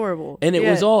was adorable. And it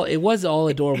Yeah. was all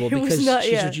adorable It was because not-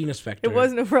 she's yeah. Regina Spektor. It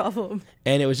wasn't a problem.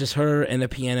 And it was just her and a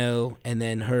piano, and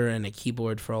then her and a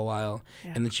keyboard for a while.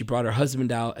 Yeah. And then she brought her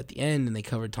husband out at the end, and they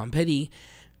covered Tom Petty.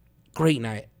 Great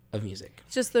night of music.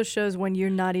 It's just those shows when you're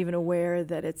not even aware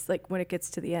that it's like when it gets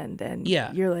to the end and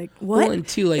Yeah. you're like, what? Well, and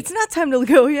two, like, it's not time to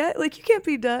go yet. Like, you can't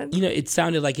be done. you know, it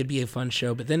sounded like it'd be a fun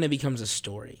show, but then it becomes a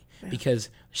story because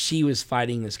she was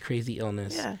fighting this crazy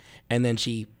illness, Yeah. and then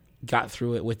she got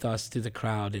through it with us through the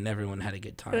crowd, and everyone had a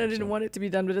good time. And I didn't So want it to be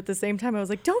done, but at the same time, I was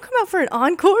like, don't come out for an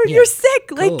encore. Yeah. You're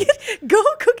sick. Like, Go.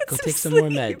 go get go some take some sleep.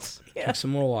 more meds, Yeah. drink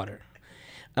some more water.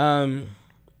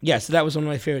 Yeah, so that was one of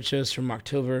my favorite shows from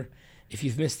October. If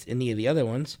you've missed any of the other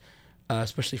ones,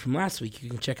 especially from last week, you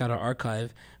can check out our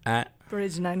archive at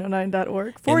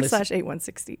Bridge909.org listen-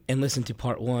 /8160. and listen to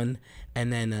part 1,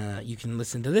 and then you can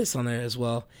listen to this on there as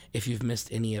well if you've missed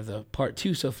any of the part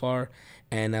 2 so far.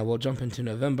 And we'll jump into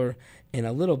November in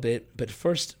a little bit, but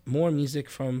first, more music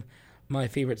from my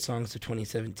favorite songs of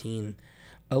 2017.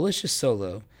 Alicia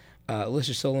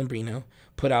Solambrino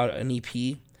put out an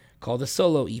EP called the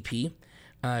Solo EP.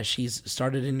 She's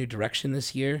started a new direction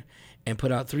this year and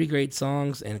put out 3 great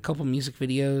songs and a couple music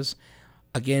videos.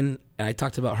 Again, I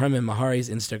talked about Herman Mahari's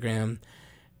Instagram.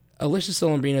 Alicia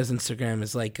Solambrino's Instagram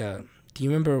is like, do you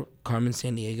remember Carmen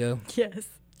Sandiego? Yes,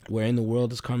 Where in the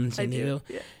world is Carmen I Sandiego?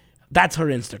 do. Yeah. That's her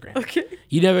Instagram. Okay.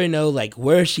 You never know like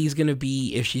where she's gonna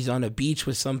be, if she's on a beach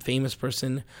with some famous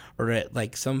person or at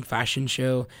like some fashion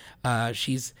show.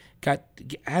 She's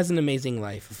has an amazing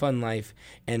life, a fun life,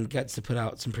 and gets to put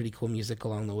out some pretty cool music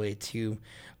along the way too.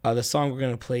 The song we're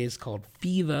gonna play is called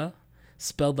Feva,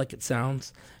 spelled like it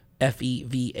sounds,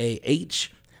 Fevah.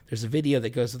 There's a video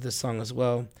that goes with this song as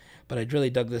well, but I really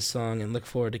dug this song and look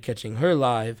forward to catching her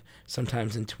live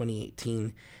sometimes in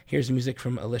 2018. Here's music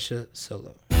from Alicia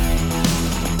Solo.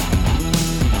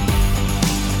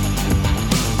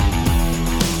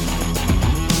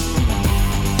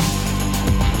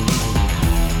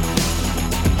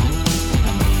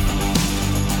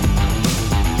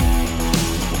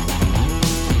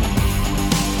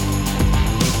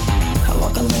 I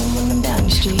walk alone when I'm down the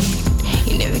street.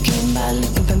 You never came by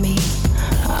looking for me.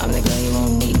 I'm the girl you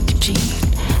won't need to cheat.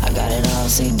 I got it all,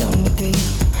 so you don't agree.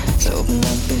 So open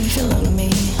up if you feel on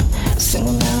me.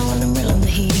 Single now when I'm real on the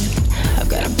heat. I've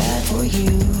got a bad for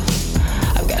you.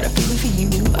 I've got a fever for you.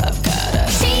 I've got a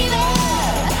fever.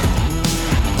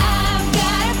 I've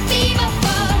got a fever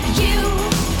for you.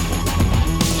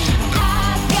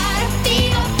 I've got a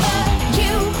fever for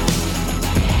you.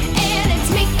 And it's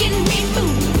making me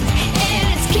move. And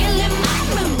it's killing my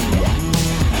mood.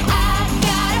 I've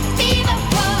got a fever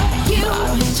for you.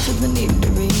 My hands feel the need to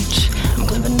reach. I'm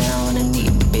clever now and I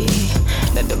need to be.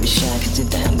 Now don't be shy cause you're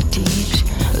down to teach.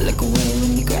 Look away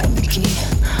when you grab the key.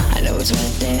 I know it's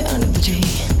right there under the tree.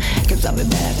 Cause I'll be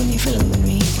back when you're feeling with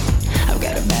me. I've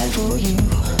got a bad for you.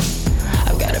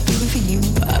 I've got a fever for you.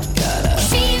 I've got a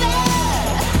fever.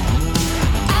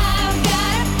 I've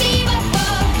got a fever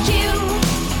for you.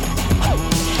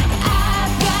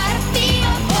 I've got a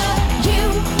fever for you.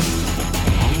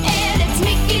 And it's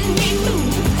making me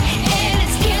move. And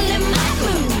it's killing my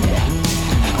mood.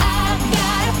 I've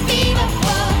got a fever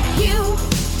for you.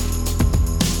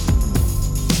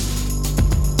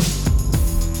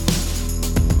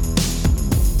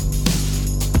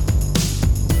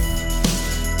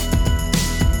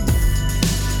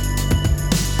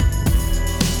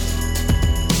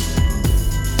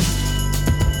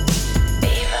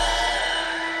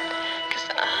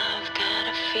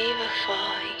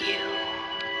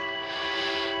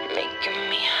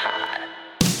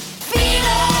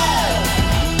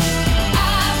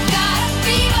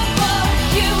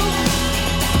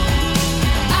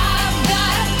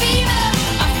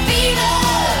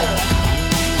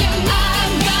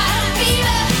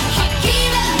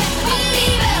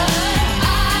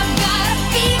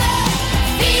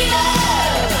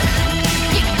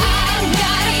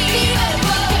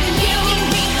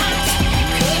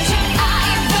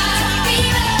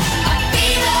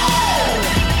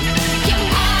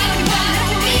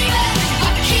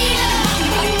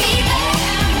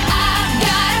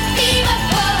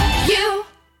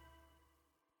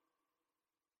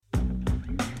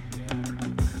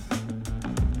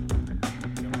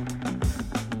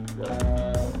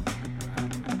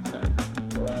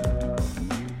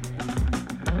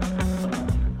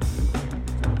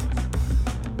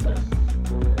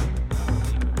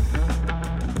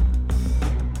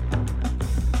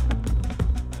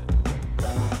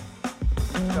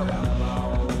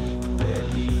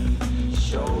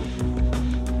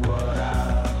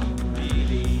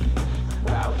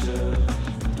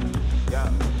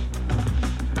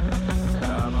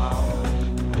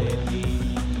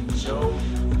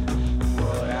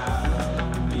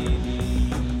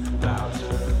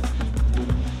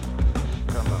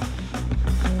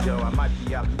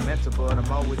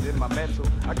 my mental.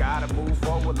 I gotta move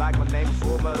forward like my name is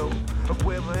full metal. A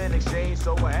quiver in exchange,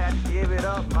 so I had to give it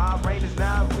up. My brain is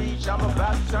now reach, I'm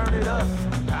about to turn it up.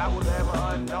 I was ever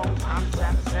unknown, I'm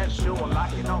just essential.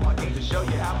 Unlocking all my games to show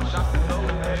you how much I can go.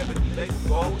 Never let it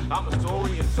go. I'm a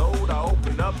story untold. I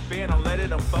open up and I let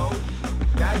it unfold.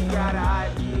 Now you got an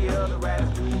idea of the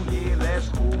rest food here. Let's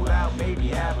cool out, maybe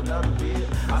have another beer.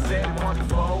 I said once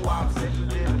before, I'm sick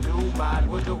of living new mind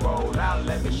with the roll. Now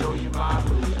let me show you my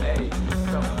roots. Hey,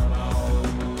 come on,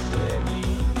 let me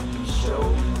show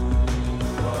you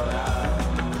what I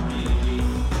really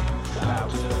about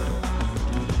to.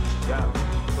 Yeah,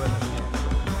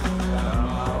 come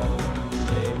on,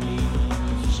 let me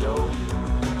show you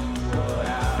what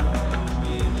I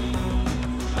really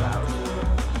about to.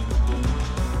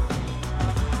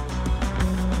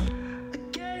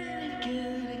 Again,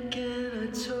 I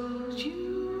told you.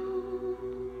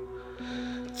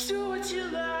 Do what you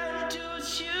like, do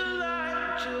what you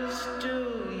like, just do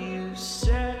you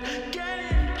said.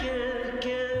 Again,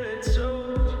 I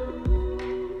told you.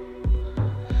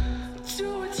 Do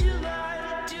what you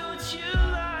like, do what you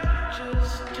like,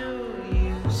 just do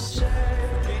you said.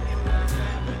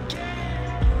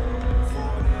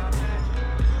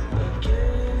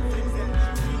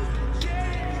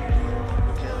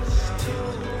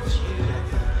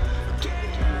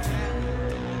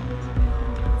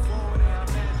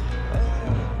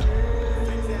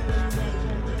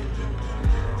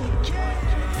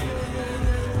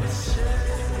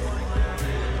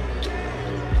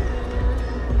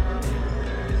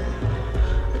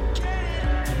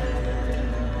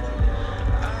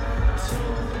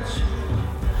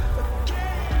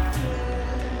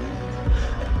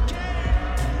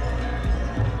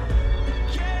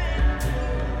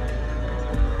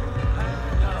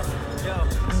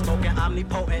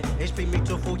 Omnipotent, HP me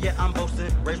too full, yeah, I'm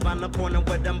boasting. Raised round the corner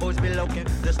where them boys be loking.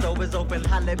 The stove is open,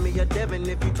 holla at me a Devin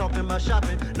if you talking about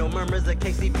shopping. No murmurs of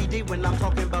KCPD when I'm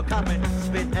talking about copping.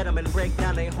 Spit at 'em and break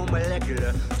down they home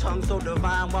molecular. Tongue so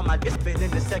divine while my dick spit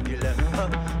in the secular.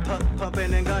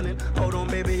 Pumping and gunning. Hold on,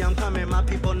 baby, I'm coming. My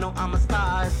people know I'm a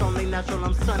star. It's only natural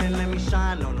I'm sunning. Let me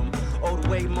shine on them. Old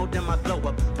way more than my glow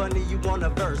up. Funny you want a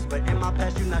verse, but in my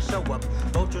past you not show up.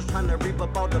 Vultures trying to reap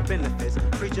up all the benefits.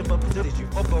 Preaching for positions, you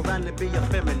up around to be a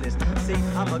feminist. See,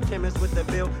 I'm a chemist with the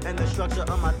bill and the structure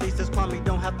of my thesis. Kwame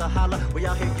don't have to holler. We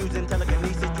out here using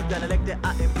telekinesis. You got elected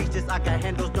out in beaches. I got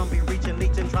handles, don't be reaching,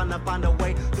 leeching, trying to find a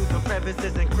way through the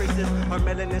crevices and creases. Her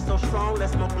melanin so strong,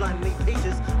 let's smoke blunt and eat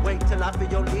peaches. Wait till I feel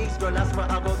your leaves, girl, that's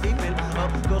where I go deep in.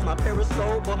 Up goes my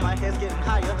periscope, but my head's getting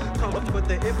higher. Come up with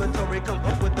the inventory, come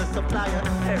up with the supplier.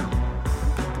 Hey.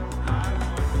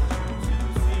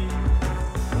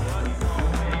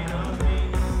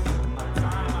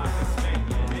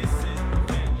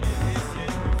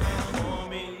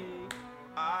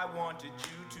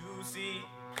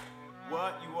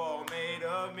 What you all made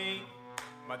of me,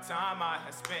 my time I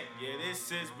have spent, yeah, this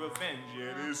is revenge,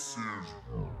 yeah, this is.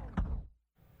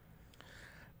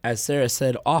 As Sarah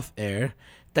said off air,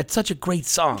 that's such a great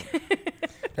song.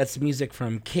 That's music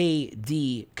from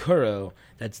KD Kuro.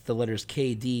 That's the letters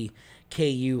KD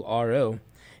Kuro.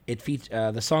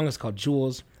 The song is called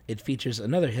Jewels. It features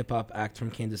another hip-hop act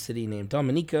from Kansas City named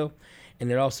Dominico, and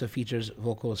it also features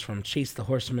vocals from Chase the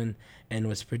Horseman and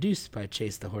was produced by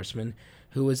Chase the Horseman,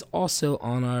 who was also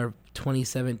on our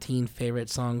 2017 Favorite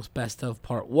Songs Best of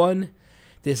Part 1.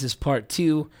 This is Part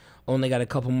 2. Only got a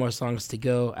couple more songs to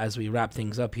go as we wrap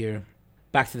things up here.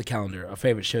 Back to the calendar, our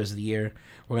favorite shows of the year.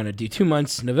 We're going to do 2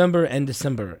 months, November and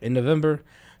December. In November,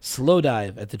 Slow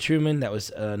Dive at the Truman. That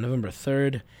was November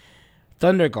 3rd.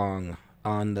 Thunder Gong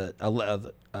on the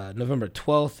November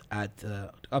 12th at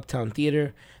the Uptown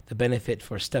Theater. The benefit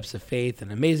for Steps of Faith,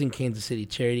 an amazing Kansas City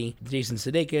charity. Jason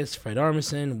Sudeikis, Fred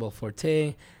Armisen, Will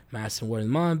Forte, Madison Warren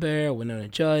Monbear, Winona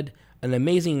Judd. An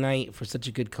amazing night for such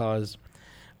a good cause.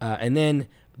 And then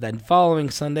following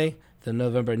Sunday, the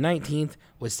November 19th,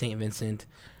 was St. Vincent.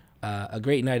 A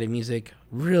great night of music.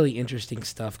 Really interesting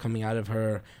stuff coming out of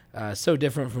her. So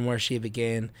different from where she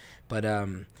began, but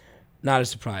not a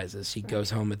surprise as she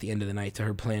goes home at the end of the night to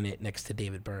her planet next to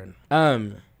David Byrne.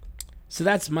 So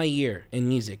that's my year in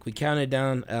music. We counted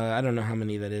down, I don't know how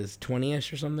many that is,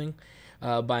 20-ish or something,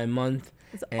 by month.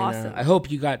 It's and, awesome. I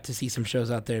hope you got to see some shows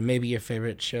out there. Maybe your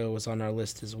favorite show was on our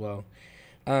list as well.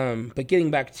 But getting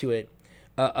back to it,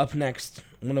 up next,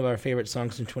 one of our favorite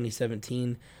songs from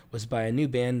 2017 was by a new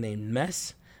band named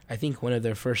Mess. I think one of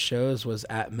their first shows was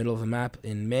at Middle of the Map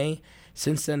in May.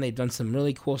 Since then, they've done some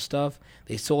really cool stuff.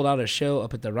 They sold out a show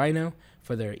up at the Rhino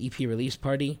for their EP release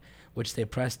party, which they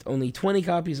pressed only 20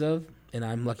 copies of, and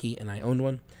I'm lucky and I owned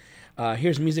one.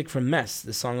 Here's music from Mess.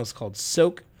 The song is called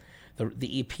Soak.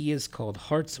 The EP is called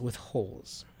Hearts with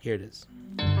Holes. Here it is.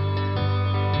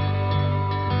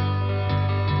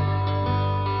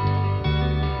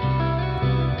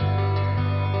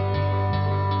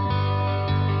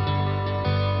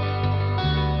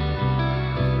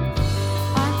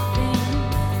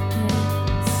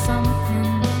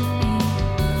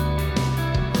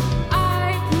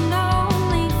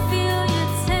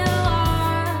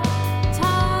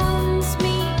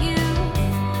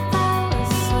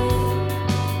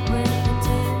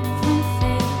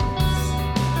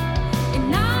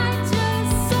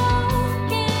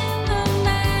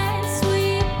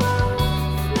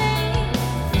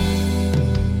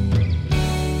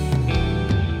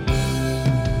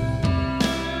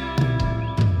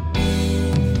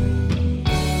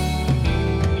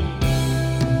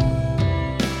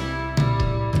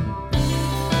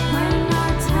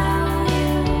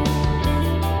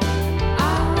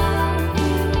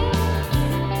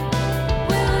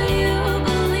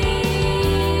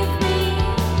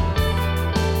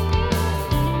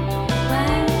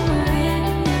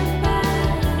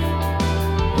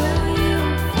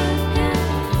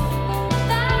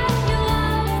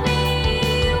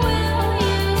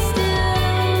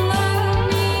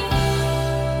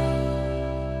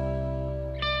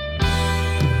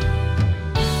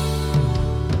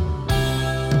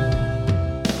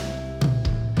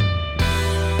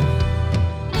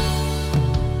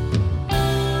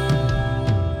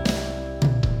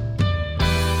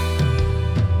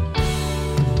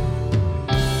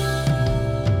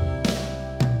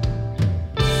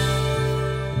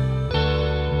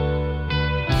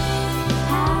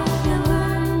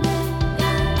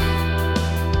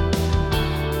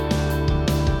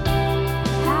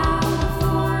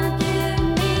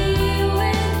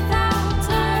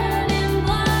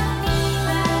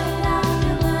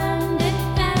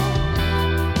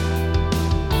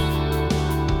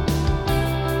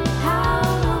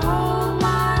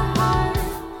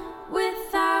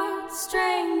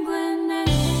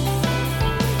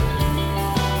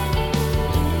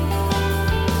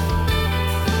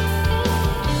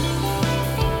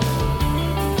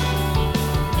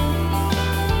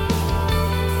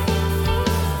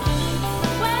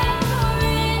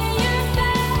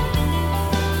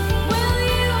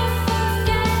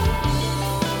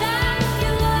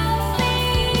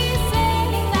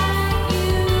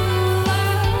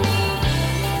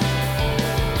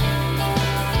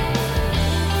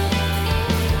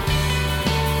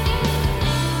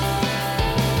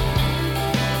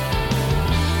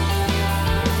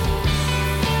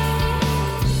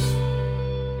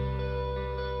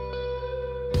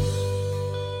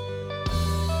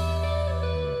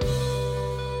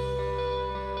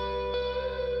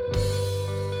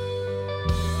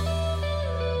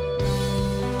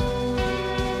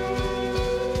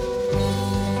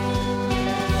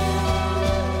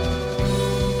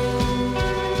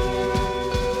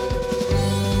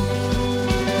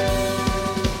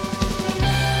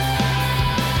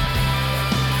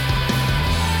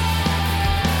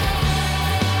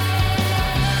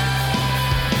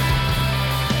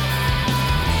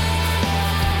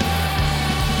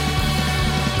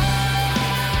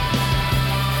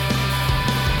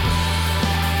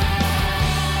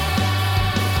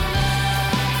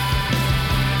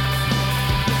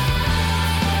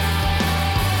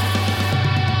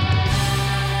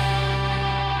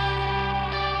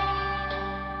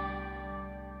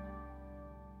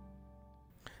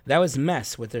 That was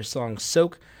Mess with their song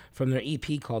Soak from their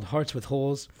EP called Hearts with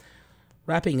Holes.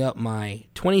 Wrapping up my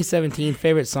 2017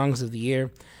 favorite songs of the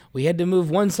year, we had to move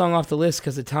one song off the list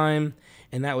because of time,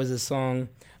 and that was the song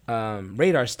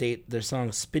Radar State, their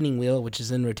song Spinning Wheel, which is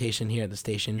in rotation here at the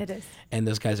station. It is. And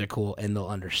those guys are cool, and they'll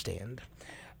understand.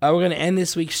 We're going to end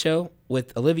this week's show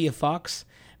with Olivia Fox.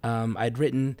 I'd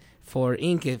written for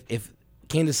Inc. If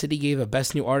Kansas City gave a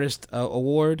Best New Artist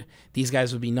award, these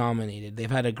guys would be nominated. They've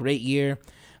had a great year.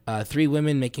 3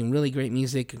 women making really great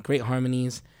music, great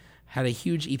harmonies. Had a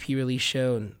huge EP release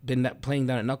show and been playing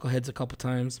down at Knuckleheads a couple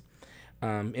times.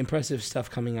 Impressive stuff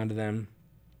coming onto them.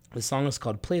 The song is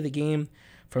called Play the Game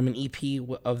from an EP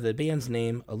of the band's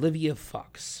name, Olivia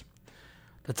Fox.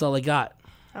 That's all I got.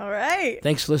 All right.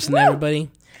 Thanks for listening, everybody.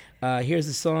 Here's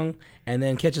the song, and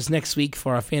then catch us next week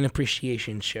for our fan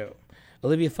appreciation show.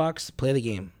 Olivia Fox, Play the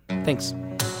Game. Thanks.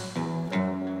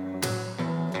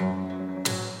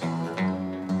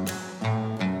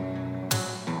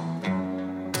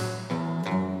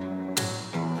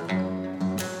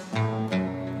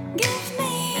 Give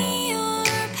me your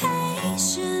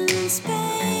patience,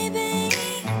 baby.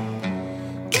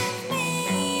 Give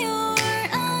me your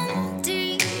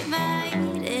undivided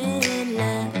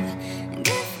love.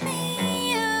 Give me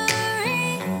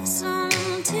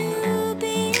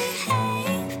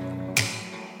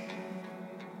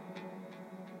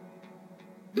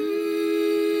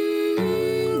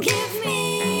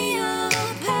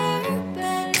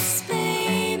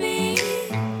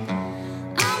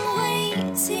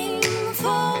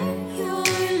for your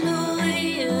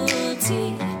loyalty.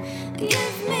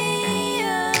 Give me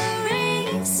a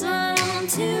reason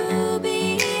to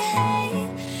behave.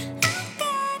 I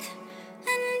got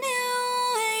a new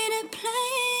way to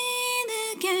play the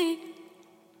game.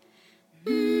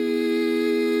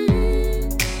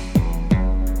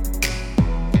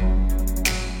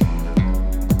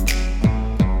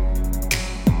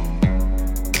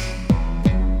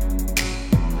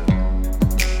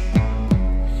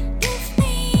 Give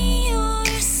me your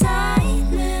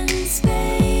silence,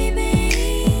 baby.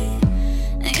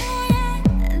 You're at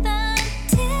the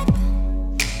tip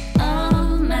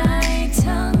of my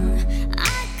tongue. I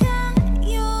got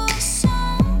your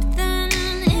something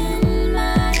in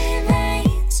my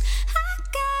veins. I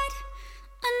got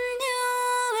a new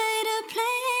way to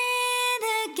play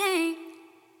the game.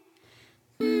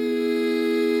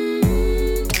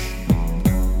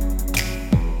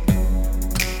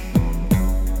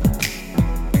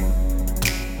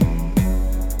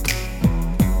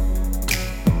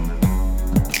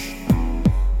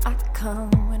 I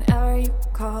come whenever you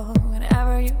call,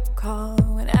 whenever you call,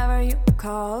 whenever you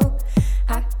call.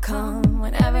 I come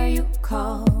whenever you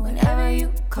call, whenever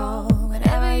you call.